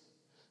is.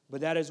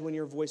 But that is when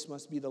your voice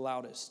must be the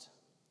loudest,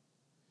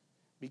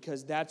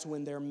 because that's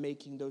when they're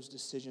making those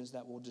decisions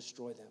that will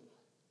destroy them.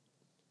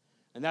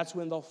 And that's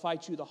when they'll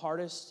fight you the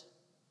hardest,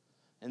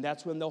 and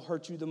that's when they'll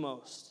hurt you the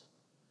most,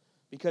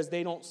 because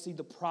they don't see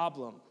the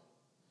problem,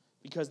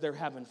 because they're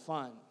having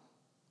fun.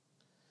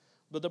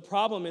 But the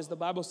problem is, the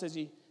Bible says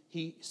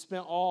he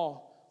spent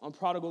all on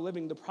prodigal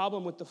living. The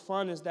problem with the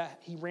fun is that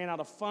he ran out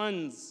of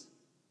funds.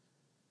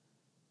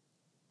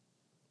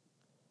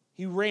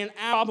 He ran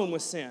out of the problem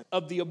with sin,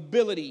 of the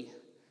ability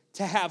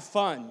to have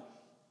fun.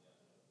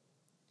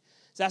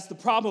 So that's the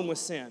problem with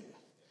sin.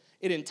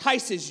 It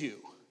entices you,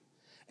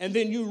 and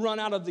then you run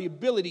out of the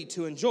ability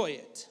to enjoy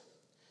it.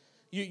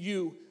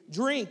 You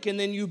drink, and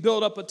then you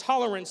build up a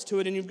tolerance to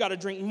it, and you've got to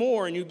drink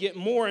more, and you get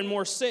more and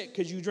more sick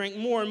because you drink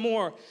more and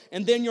more,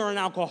 and then you're an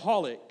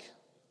alcoholic.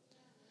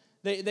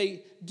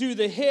 They do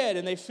the hit,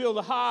 and they feel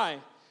the high,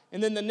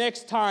 and then the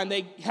next time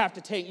they have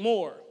to take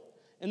more,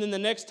 and then the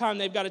next time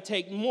they've got to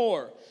take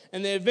more,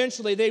 and then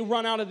eventually they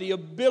run out of the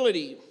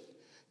ability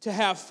to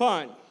have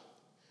fun.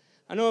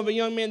 I know of a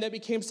young man that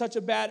became such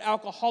a bad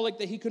alcoholic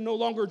that he could no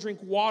longer drink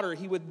water.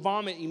 He would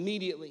vomit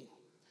immediately.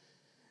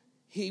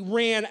 He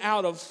ran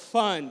out of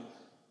fun.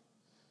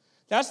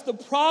 That's the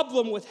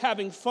problem with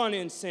having fun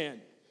in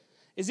sin,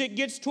 is it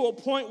gets to a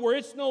point where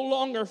it's no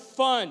longer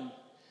fun,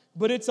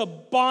 but it's a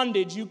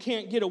bondage you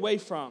can't get away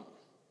from.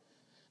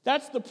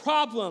 That's the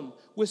problem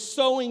with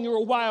sowing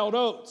your wild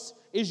oats,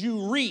 is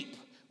you reap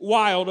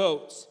wild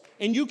oats,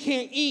 and you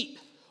can't eat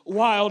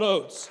wild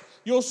oats.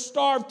 You'll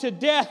starve to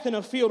death in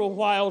a field of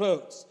wild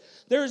oats.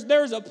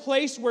 There's a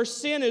place where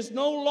sin is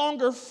no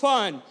longer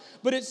fun,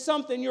 but it's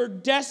something you're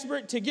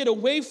desperate to get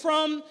away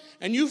from,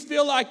 and you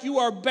feel like you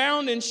are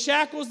bound in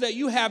shackles that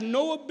you have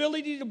no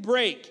ability to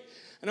break.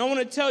 And I want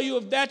to tell you,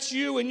 if that's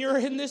you and you're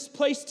in this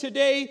place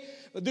today,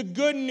 the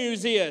good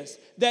news is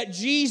that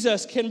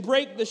Jesus can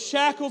break the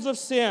shackles of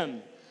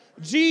sin.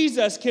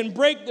 Jesus can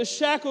break the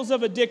shackles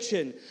of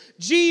addiction.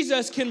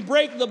 Jesus can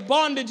break the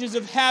bondages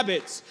of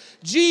habits.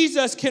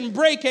 Jesus can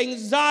break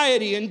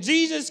anxiety, and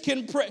Jesus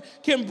can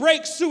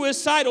break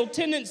suicidal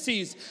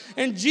tendencies,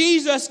 and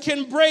Jesus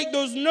can break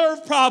those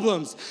nerve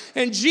problems,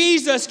 and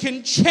Jesus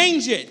can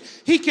change it.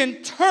 He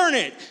can turn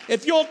it.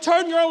 If you'll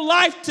turn your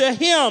life to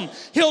Him,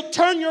 He'll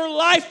turn your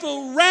life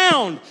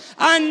around.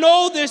 I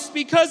know this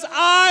because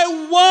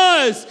I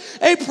was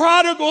a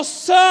prodigal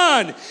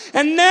son,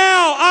 and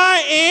now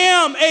I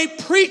am a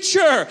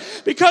preacher,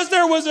 because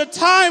there was a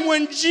time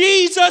when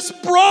Jesus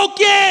broke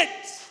it.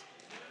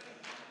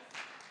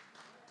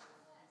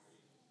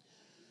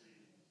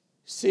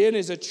 Sin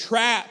is a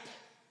trap.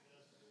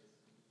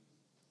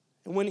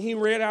 And when he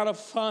ran out of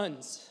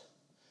funds,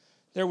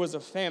 there was a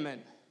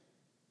famine.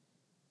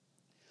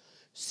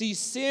 See,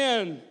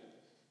 sin,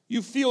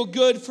 you feel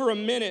good for a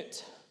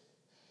minute,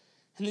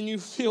 and then you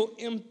feel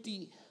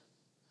empty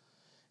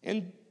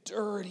and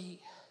dirty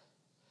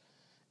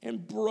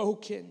and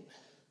broken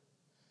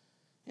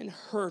and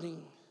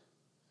hurting.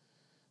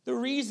 The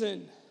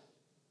reason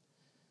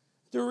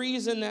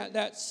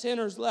that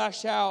sinners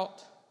lash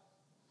out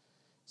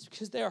It's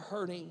because they are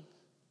hurting.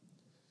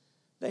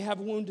 They have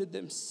wounded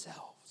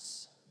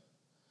themselves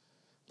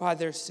by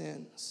their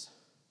sins.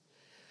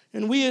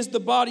 And we as the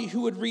body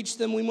who would reach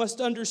them, we must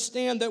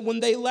understand that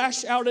when they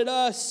lash out at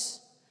us,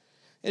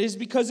 it is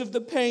because of the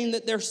pain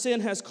that their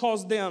sin has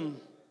caused them.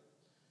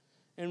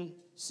 And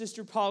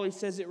Sister Polly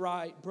says it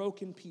right.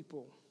 Broken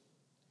people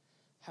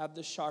have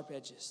the sharp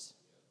edges.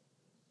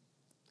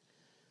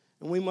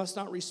 And we must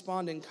not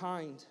respond in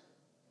kind,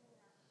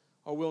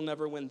 or we'll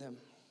never win them.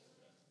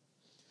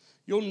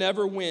 You'll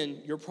never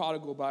win your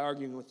prodigal by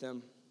arguing with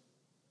them.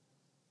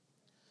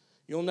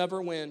 You'll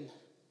never win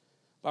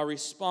by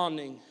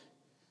responding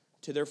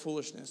to their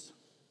foolishness.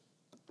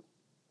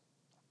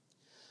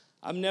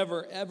 I've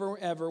never, ever,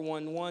 ever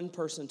won one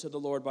person to the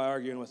Lord by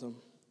arguing with them.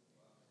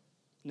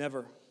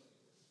 Never.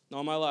 In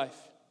all my life.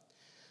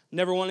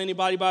 Never won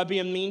anybody by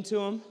being mean to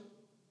them.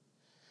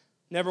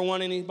 Never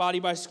won anybody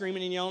by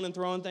screaming and yelling and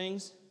throwing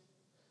things.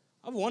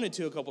 I've wanted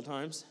to a couple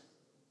times.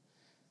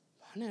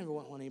 But I never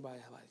won anybody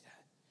like that.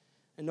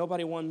 And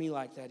nobody won me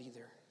like that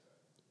either.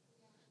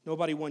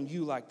 Nobody won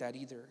you like that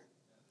either.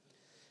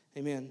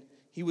 Amen.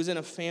 He was in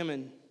a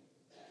famine.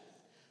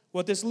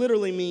 What this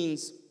literally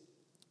means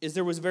is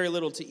there was very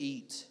little to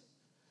eat.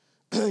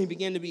 He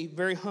began to be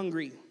very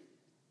hungry.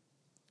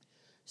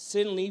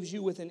 Sin leaves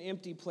you with an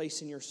empty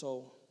place in your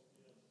soul,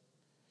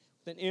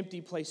 with an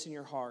empty place in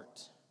your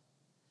heart.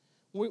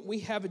 We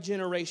have a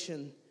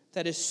generation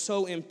that is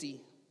so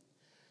empty.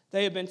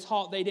 They have been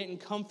taught they didn't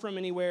come from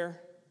anywhere,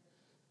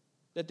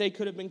 that they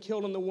could have been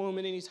killed in the womb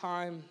at any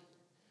time,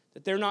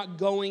 that they're not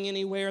going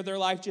anywhere, their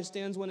life just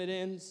ends when it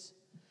ends.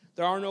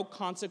 There are no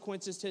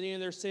consequences to any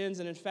of their sins,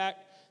 and in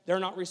fact, they're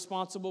not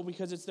responsible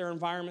because it's their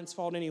environment's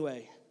fault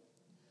anyway.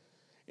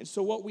 And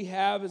so what we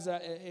have is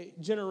a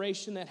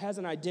generation that has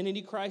an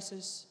identity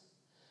crisis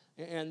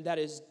and that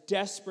is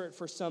desperate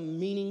for some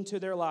meaning to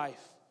their life.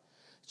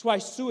 That's why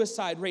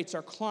suicide rates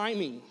are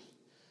climbing,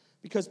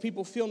 because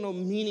people feel no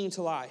meaning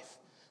to life.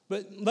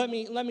 But let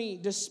me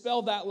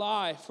dispel that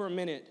lie for a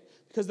minute,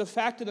 because the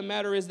fact of the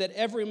matter is that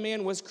every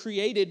man was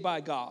created by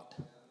God.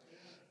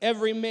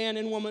 Every man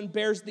and woman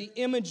bears the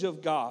image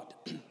of God.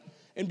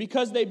 And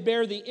because they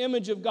bear the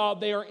image of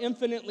God, they are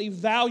infinitely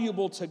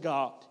valuable to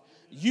God.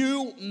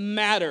 You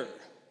matter.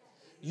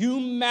 You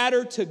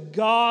matter to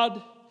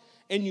God,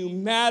 and you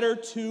matter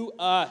to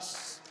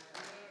us.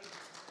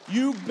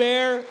 You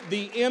bear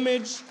the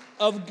image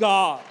of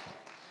God.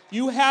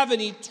 You have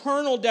an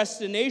eternal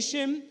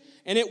destination,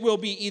 and it will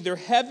be either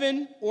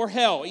heaven or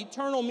hell.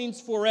 Eternal means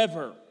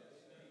forever.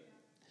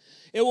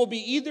 It will be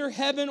either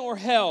heaven or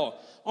hell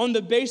on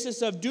the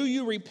basis of, do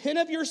you repent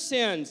of your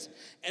sins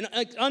and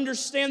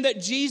understand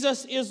that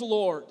Jesus is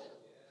Lord?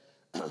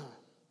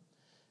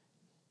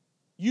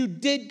 You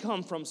did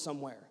come from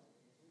somewhere.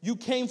 You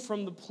came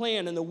from the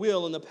plan and the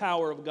will and the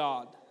power of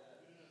God.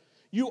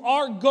 You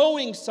are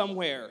going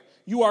somewhere.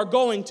 You are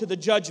going to the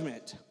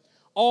judgment.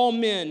 All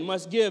men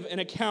must give an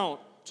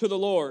account to the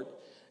Lord.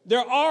 There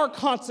are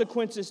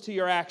consequences to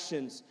your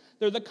actions.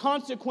 The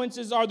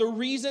consequences are the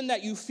reason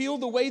that you feel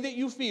the way that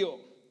you feel.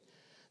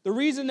 The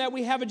reason that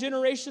we have a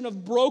generation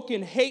of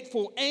broken,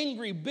 hateful,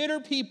 angry, bitter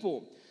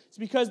people is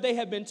because they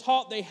have been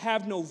taught they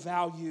have no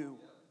value.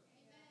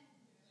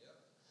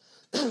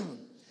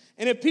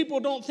 And if people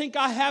don't think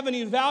I have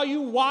any value,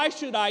 why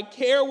should I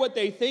care what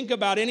they think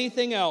about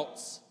anything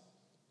else?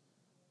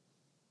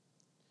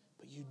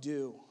 But you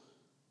do.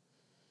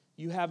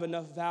 You have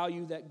enough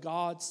value that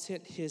God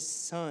sent His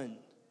Son,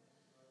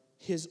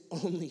 His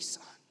only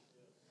Son,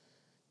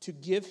 to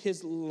give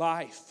His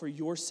life for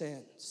your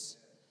sins,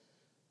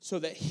 so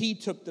that He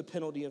took the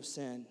penalty of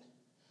sin,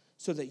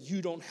 so that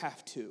you don't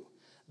have to.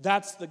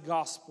 That's the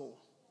gospel.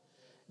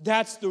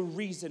 That's the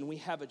reason we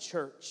have a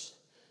church.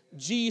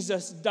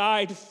 Jesus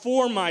died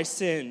for my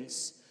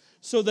sins,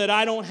 so that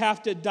I don't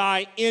have to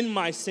die in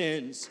my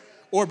sins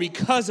or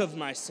because of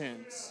my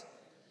sins.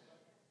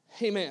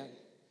 Amen.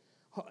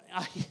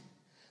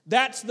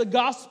 That's the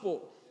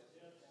gospel.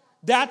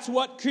 That's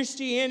what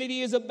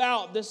Christianity is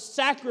about, the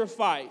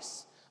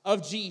sacrifice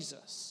of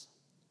Jesus.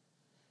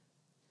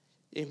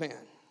 Amen.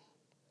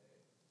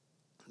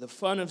 The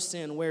fun of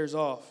sin wears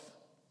off.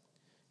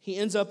 He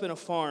ends up in a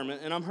farm,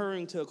 and I'm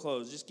hurrying to a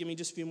close. Just give me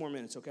just a few more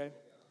minutes, okay?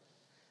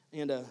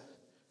 And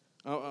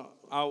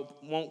I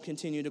won't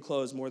continue to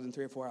close more than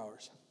 3 or 4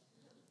 hours.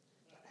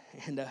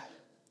 And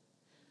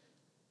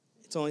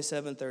it's only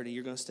 7:30.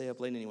 You're going to stay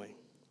up late anyway.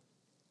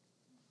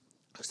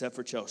 Except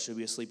for Chelsea. She'll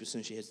be asleep as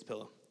soon as she hits the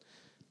pillow.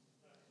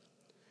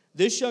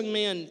 This young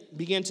man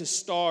began to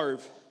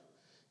starve.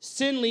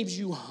 Sin leaves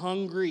you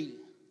hungry,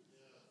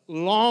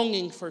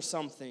 longing for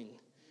something,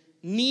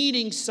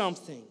 needing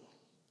something.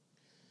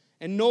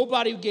 And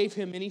nobody gave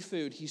him any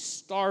food. He's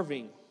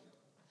starving.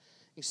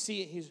 You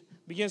see, he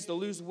begins to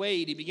lose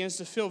weight. He begins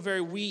to feel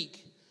very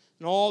weak.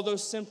 And all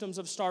those symptoms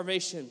of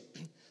starvation.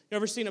 You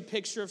ever seen a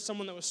picture of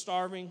someone that was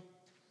starving?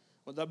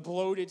 With a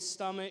bloated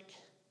stomach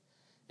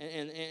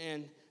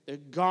and their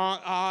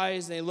gaunt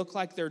eyes. They look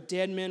like they're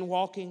dead men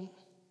walking.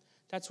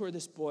 That's where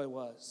this boy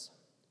was.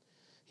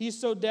 He's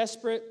so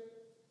desperate,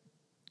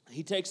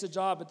 he takes a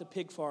job at the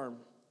pig farm.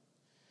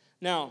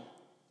 Now,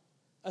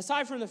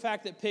 aside from the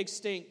fact that pigs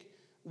stink,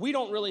 we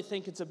don't really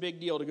think it's a big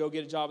deal to go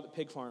get a job at the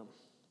pig farm.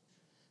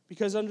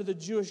 Because under the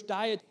Jewish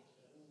diet,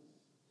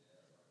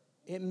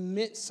 it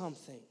meant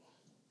something.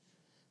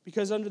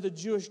 Because under the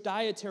Jewish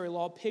dietary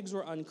law, pigs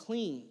were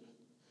unclean.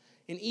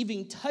 And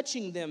even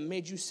touching them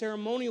made you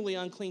ceremonially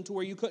unclean to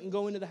where you couldn't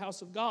go into the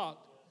house of God.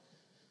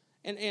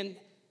 And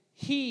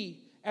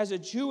he, as a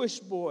Jewish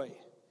boy,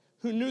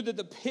 who knew that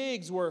the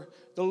pigs were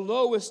the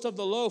lowest of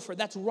the low, for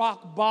that's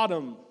rock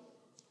bottom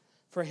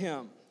for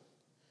him.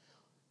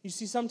 You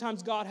see,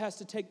 sometimes God has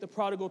to take the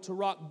prodigal to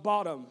rock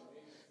bottom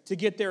to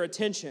get their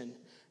attention.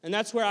 And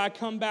that's where I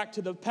come back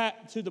to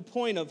the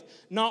point of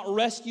not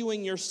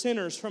rescuing your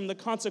sinners from the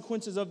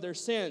consequences of their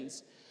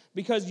sins.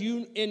 Because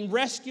in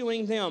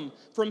rescuing them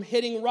from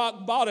hitting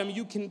rock bottom,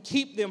 you can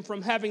keep them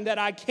from having that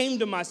I came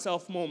to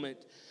myself moment.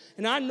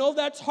 And I know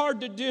that's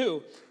hard to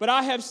do, but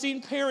I have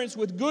seen parents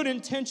with good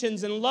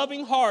intentions and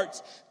loving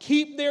hearts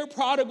keep their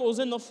prodigals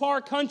in the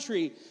far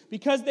country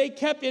because they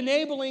kept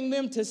enabling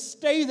them to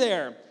stay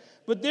there.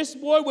 But this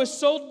boy was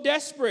so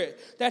desperate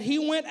that he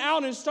went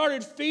out and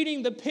started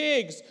feeding the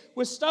pigs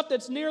with stuff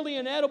that's nearly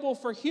inedible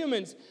for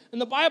humans. And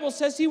the Bible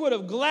says he would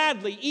have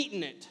gladly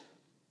eaten it.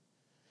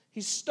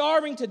 He's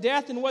starving to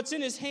death, and what's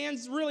in his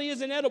hands really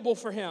isn't edible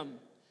for him.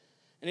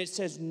 And it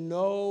says,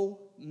 no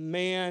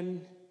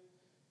man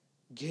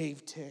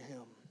gave to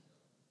him.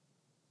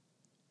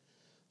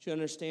 Do you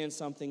understand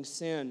something?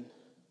 Sin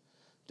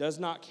does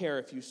not care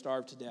if you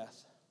starve to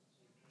death.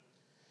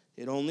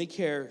 It only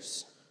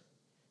cares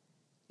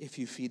if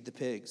you feed the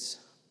pigs.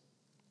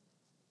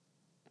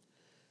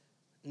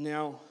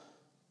 Now,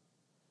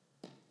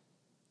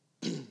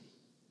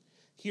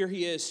 here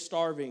he is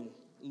starving,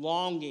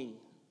 longing,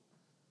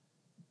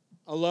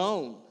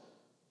 alone.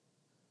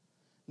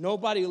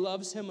 Nobody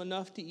loves him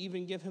enough to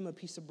even give him a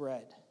piece of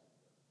bread.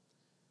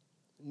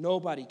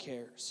 Nobody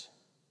cares.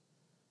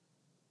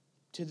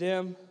 To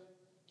them,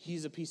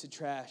 he's a piece of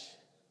trash,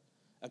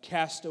 a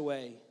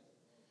castaway,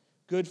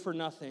 good for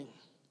nothing,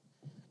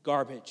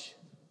 garbage.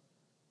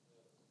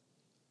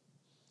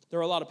 There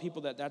are a lot of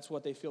people that's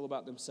what they feel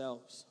about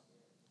themselves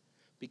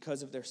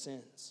because of their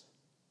sins.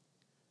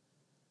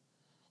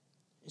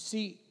 You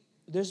see,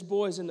 this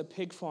boy's in the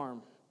pig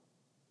farm,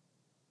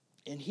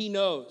 and he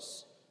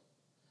knows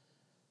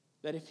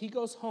that if he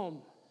goes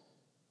home,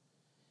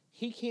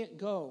 he can't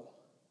go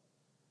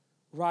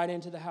right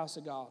into the house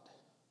of God.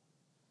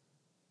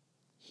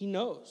 He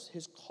knows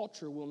his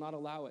culture will not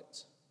allow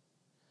it.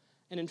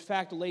 And in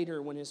fact,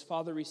 later when his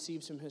father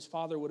receives him, his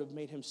father would have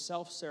made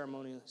himself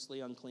ceremoniously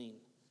unclean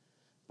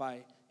by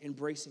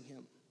embracing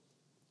him.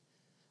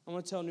 I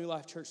want to tell New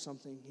Life Church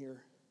something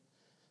here.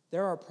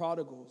 There are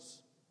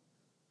prodigals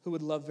who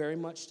would love very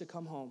much to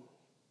come home.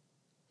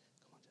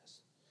 Come on, Jess.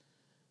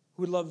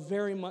 Who would love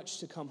very much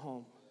to come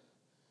home.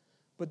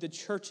 But the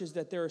churches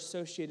that they're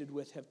associated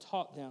with have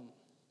taught them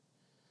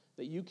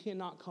that you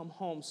cannot come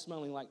home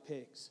smelling like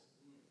pigs.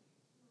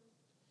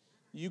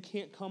 You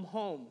can't come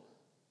home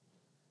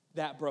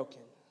that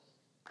broken.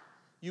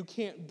 You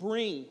can't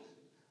bring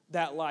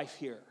that life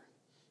here.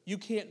 You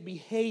can't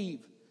behave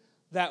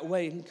that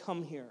way and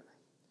come here.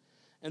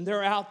 And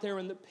they're out there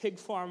in the pig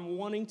farm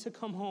wanting to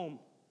come home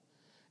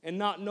and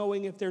not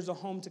knowing if there's a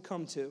home to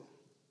come to.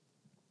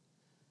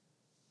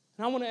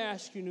 And I want to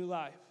ask you, New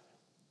Life,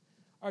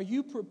 are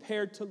you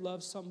prepared to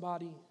love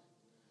somebody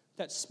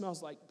that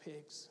smells like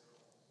pigs?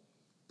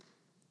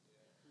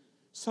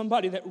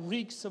 Somebody that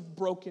reeks of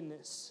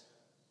brokenness,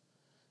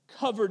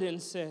 covered in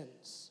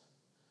sins.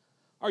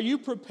 Are you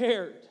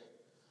prepared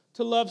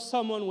to love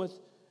someone with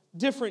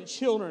different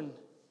children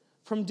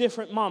from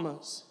different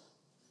mamas,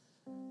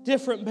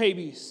 different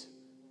babies,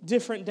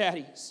 different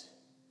daddies?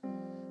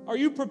 Are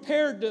you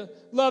prepared to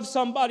love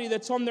somebody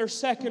that's on their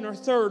second or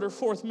third or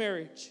fourth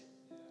marriage?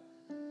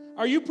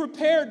 Are you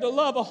prepared to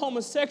love a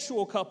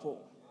homosexual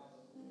couple?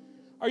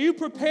 Are you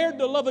prepared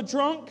to love a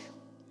drunk?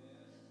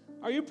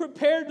 Are you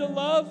prepared to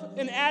love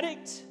an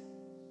addict?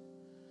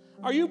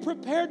 Are you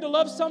prepared to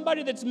love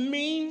somebody that's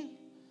mean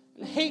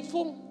and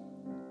hateful?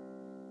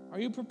 Are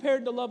you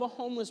prepared to love a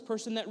homeless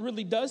person that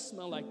really does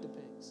smell like the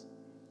pigs?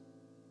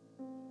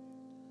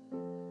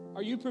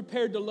 Are you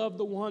prepared to love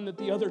the one that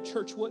the other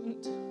church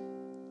wouldn't?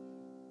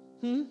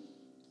 I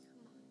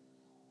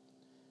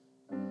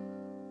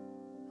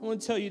want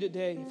to tell you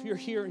today, if you're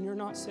here and you're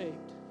not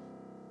saved,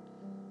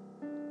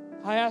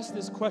 I asked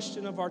this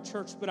question of our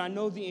church, but I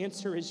know the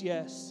answer is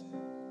yes.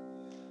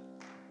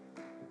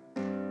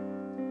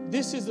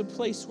 This is a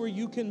place where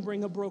you can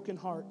bring a broken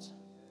heart.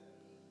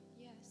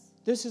 Yes.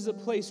 This is a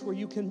place where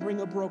you can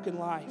bring a broken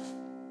life.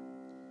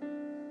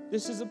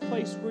 This is a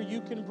place where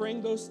you can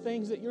bring those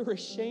things that you're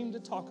ashamed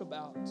to talk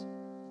about.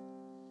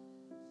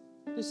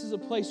 This is a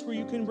place where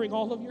you can bring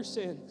all of your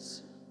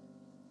sins.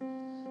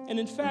 And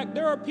in fact,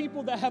 there are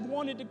people that have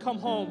wanted to come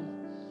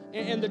home,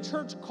 and the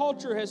church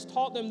culture has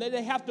taught them that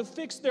they have to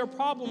fix their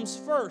problems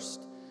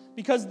first,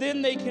 because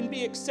then they can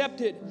be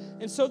accepted.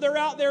 And so they're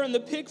out there in the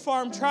pig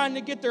farm trying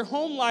to get their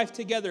home life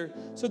together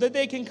so that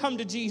they can come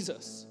to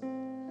Jesus.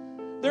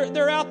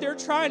 They're out there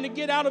trying to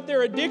get out of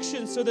their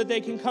addiction so that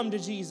they can come to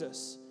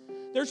Jesus.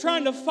 They're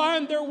trying to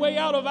find their way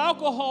out of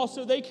alcohol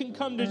so they can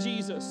come to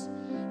Jesus.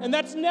 And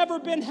that's never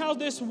been how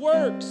this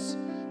works.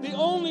 The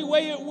only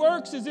way it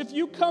works is if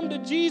you come to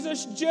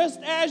Jesus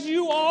just as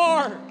you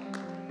are.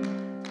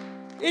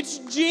 It's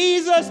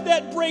Jesus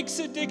that breaks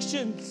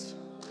addictions.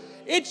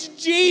 It's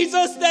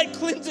Jesus that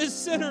cleanses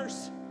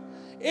sinners.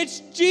 It's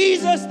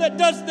Jesus that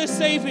does the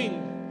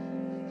saving.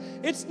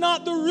 It's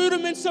not the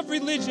rudiments of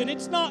religion.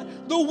 It's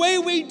not the way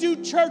we do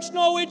church.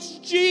 No, it's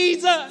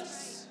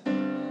Jesus.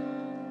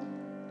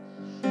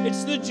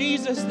 It's the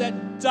Jesus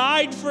that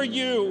died for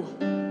you,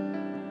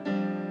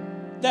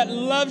 that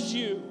loves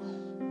you,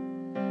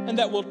 and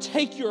that will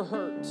take your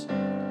hurt,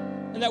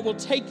 and that will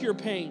take your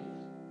pain.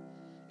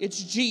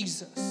 It's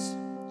Jesus.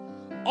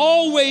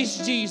 Always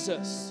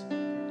Jesus.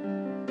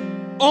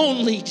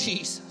 Only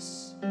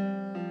Jesus.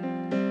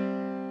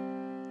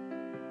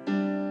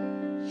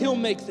 He'll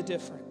make the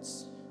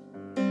difference.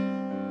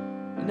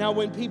 Now,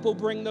 when people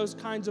bring those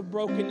kinds of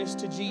brokenness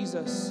to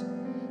Jesus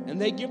and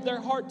they give their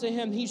heart to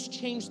Him, He's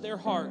changed their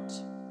heart.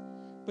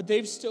 But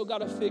they've still got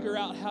to figure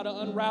out how to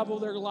unravel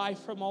their life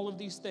from all of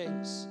these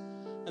things.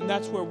 And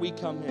that's where we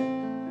come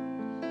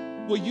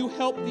in. Will you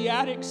help the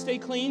addict stay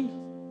clean?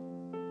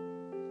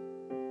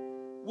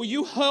 Will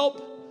you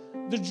help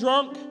the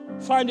drunk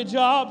find a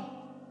job?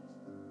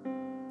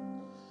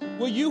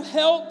 Will you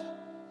help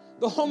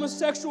the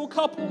homosexual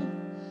couple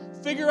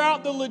figure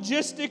out the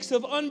logistics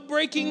of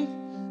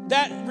unbreaking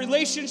that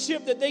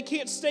relationship that they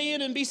can't stay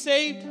in and be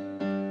saved?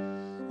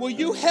 Will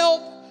you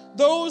help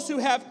those who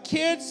have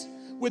kids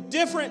with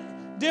different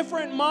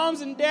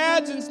moms and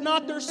dads and it's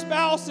not their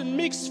spouse and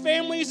mixed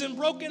families and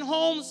broken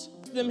homes?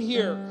 Them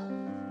here.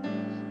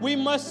 We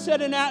must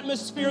set an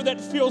atmosphere that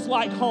feels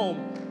like home.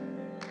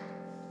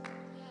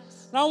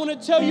 And I want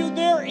to tell you,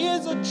 there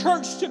is a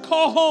church to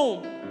call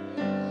home.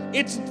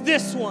 It's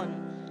this one.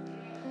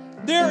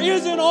 There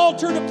is an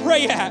altar to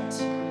pray at.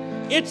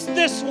 It's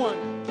this one.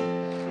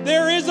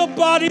 There is a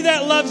body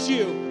that loves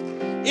you.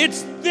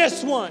 It's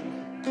this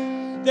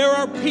one. There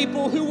are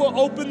people who will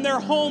open their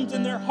homes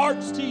and their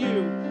hearts to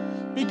you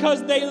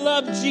because they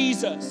love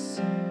Jesus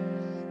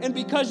and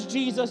because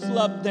Jesus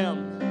loved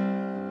them.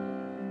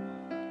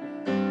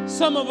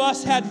 Some of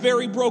us had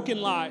very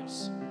broken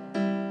lives.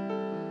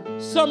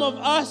 Some of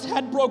us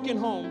had broken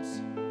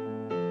homes.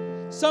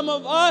 Some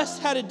of us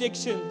had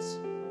addictions.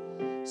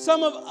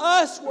 Some of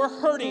us were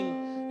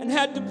hurting and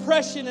had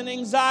depression and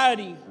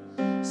anxiety.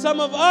 Some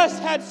of us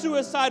had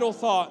suicidal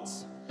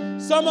thoughts.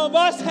 Some of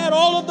us had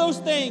all of those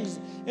things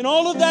and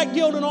all of that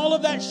guilt and all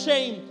of that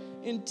shame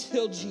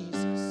until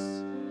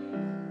Jesus.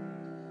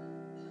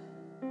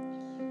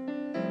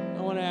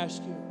 I want to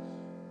ask you,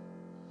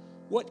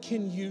 what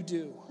can you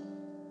do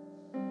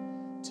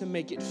to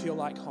make it feel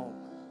like home?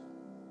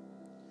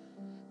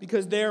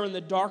 Because there in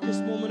the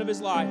darkest moment of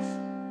his life,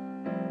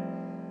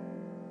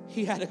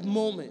 he had a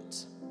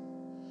moment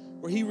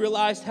where he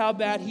realized how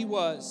bad he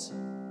was.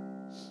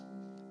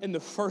 And the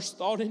first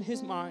thought in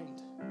his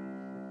mind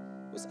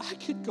was, I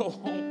could go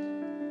home.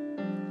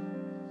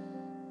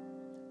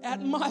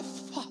 At my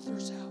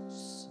Father's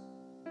house,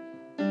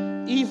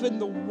 even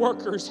the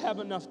workers have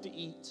enough to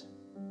eat.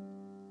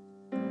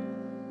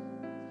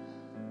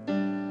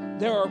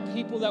 There are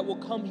people that will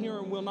come here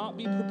and will not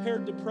be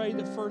prepared to pray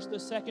the first, the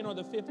second, or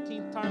the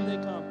 15th time they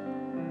come.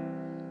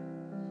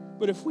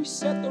 But if we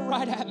set the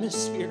right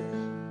atmosphere,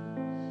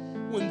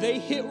 when they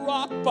hit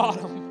rock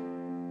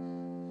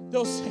bottom,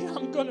 they'll say,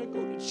 I'm going to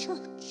go to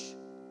church.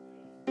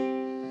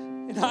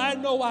 And I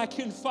know I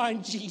can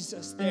find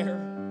Jesus there.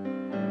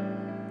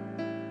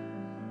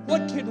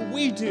 What can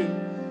we do?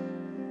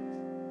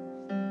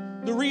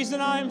 The reason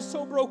I am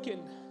so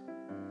broken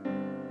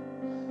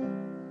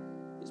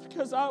is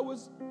because I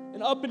was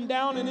an up and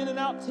down and in and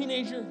out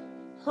teenager,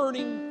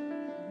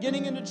 hurting,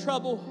 getting into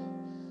trouble,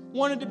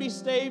 wanted to be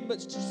saved, but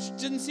just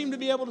didn't seem to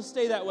be able to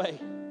stay that way.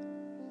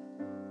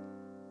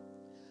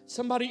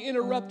 Somebody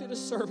interrupted a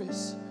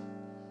service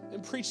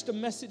and preached a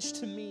message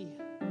to me.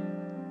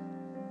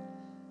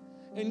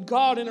 And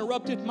God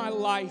interrupted my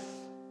life.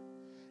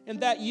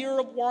 And that year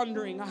of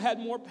wandering, I had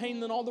more pain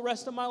than all the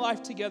rest of my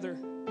life together.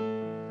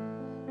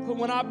 But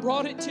when I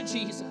brought it to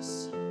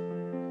Jesus,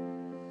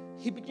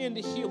 He began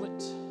to heal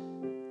it.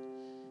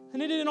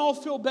 And it didn't all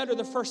feel better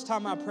the first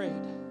time I prayed.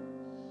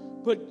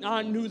 But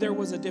I knew there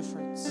was a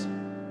difference.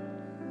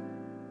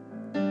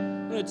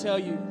 I'm going to tell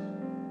you,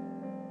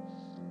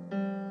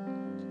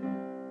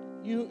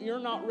 you're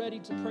not ready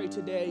to pray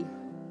today.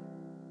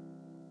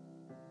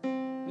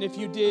 And if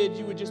you did,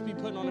 you would just be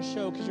putting on a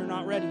show because you're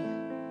not ready.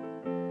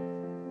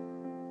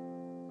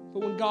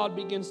 But when God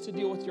begins to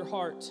deal with your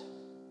heart,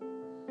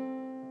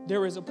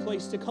 there is a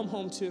place to come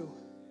home to.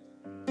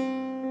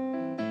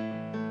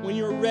 When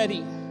you're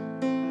ready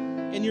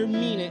and you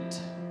mean it,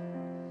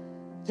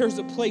 there's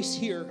a place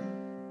here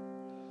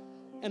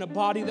and a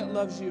body that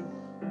loves you.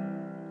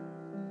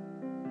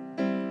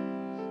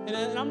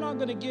 And I'm not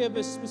going to give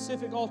a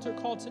specific altar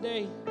call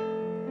today.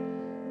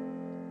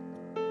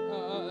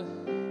 I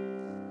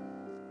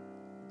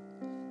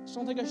just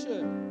don't think I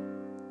should.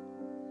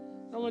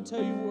 I'm going to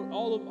tell you,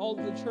 all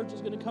of the church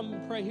is going to come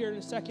and pray here in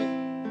a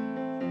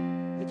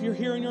second. If you're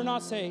here and you're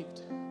not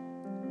saved,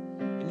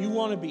 and you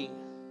want to be,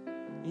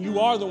 and you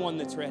are the one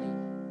that's ready,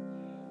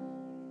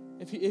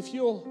 if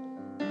you'll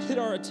get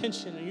our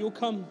attention and you'll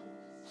come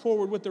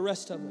forward with the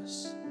rest of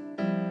us,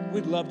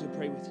 we'd love to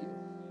pray with you.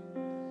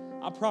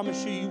 I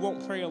promise you, you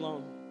won't pray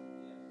alone.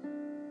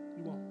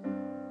 You won't.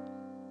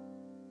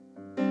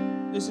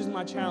 This is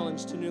my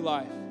challenge to New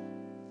Life.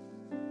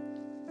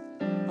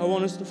 I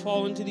want us to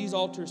fall into these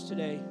altars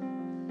today,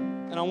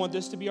 and I want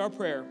this to be our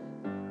prayer.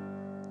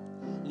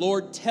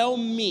 Lord, tell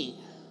me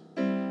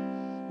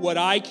what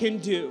I can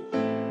do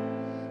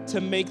to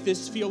make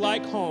this feel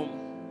like home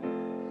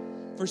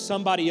for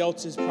somebody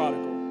else's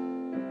prodigal.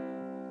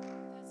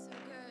 That's so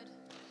good.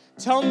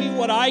 Tell me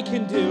what I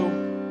can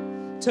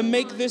do to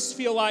make this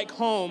feel like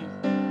home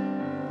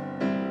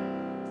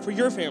for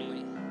your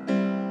family.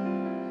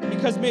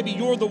 Because maybe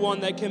you're the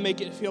one that can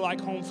make it feel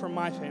like home for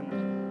my family.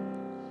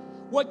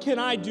 What can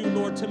I do,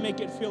 Lord, to make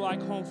it feel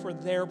like home for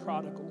their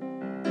prodigal?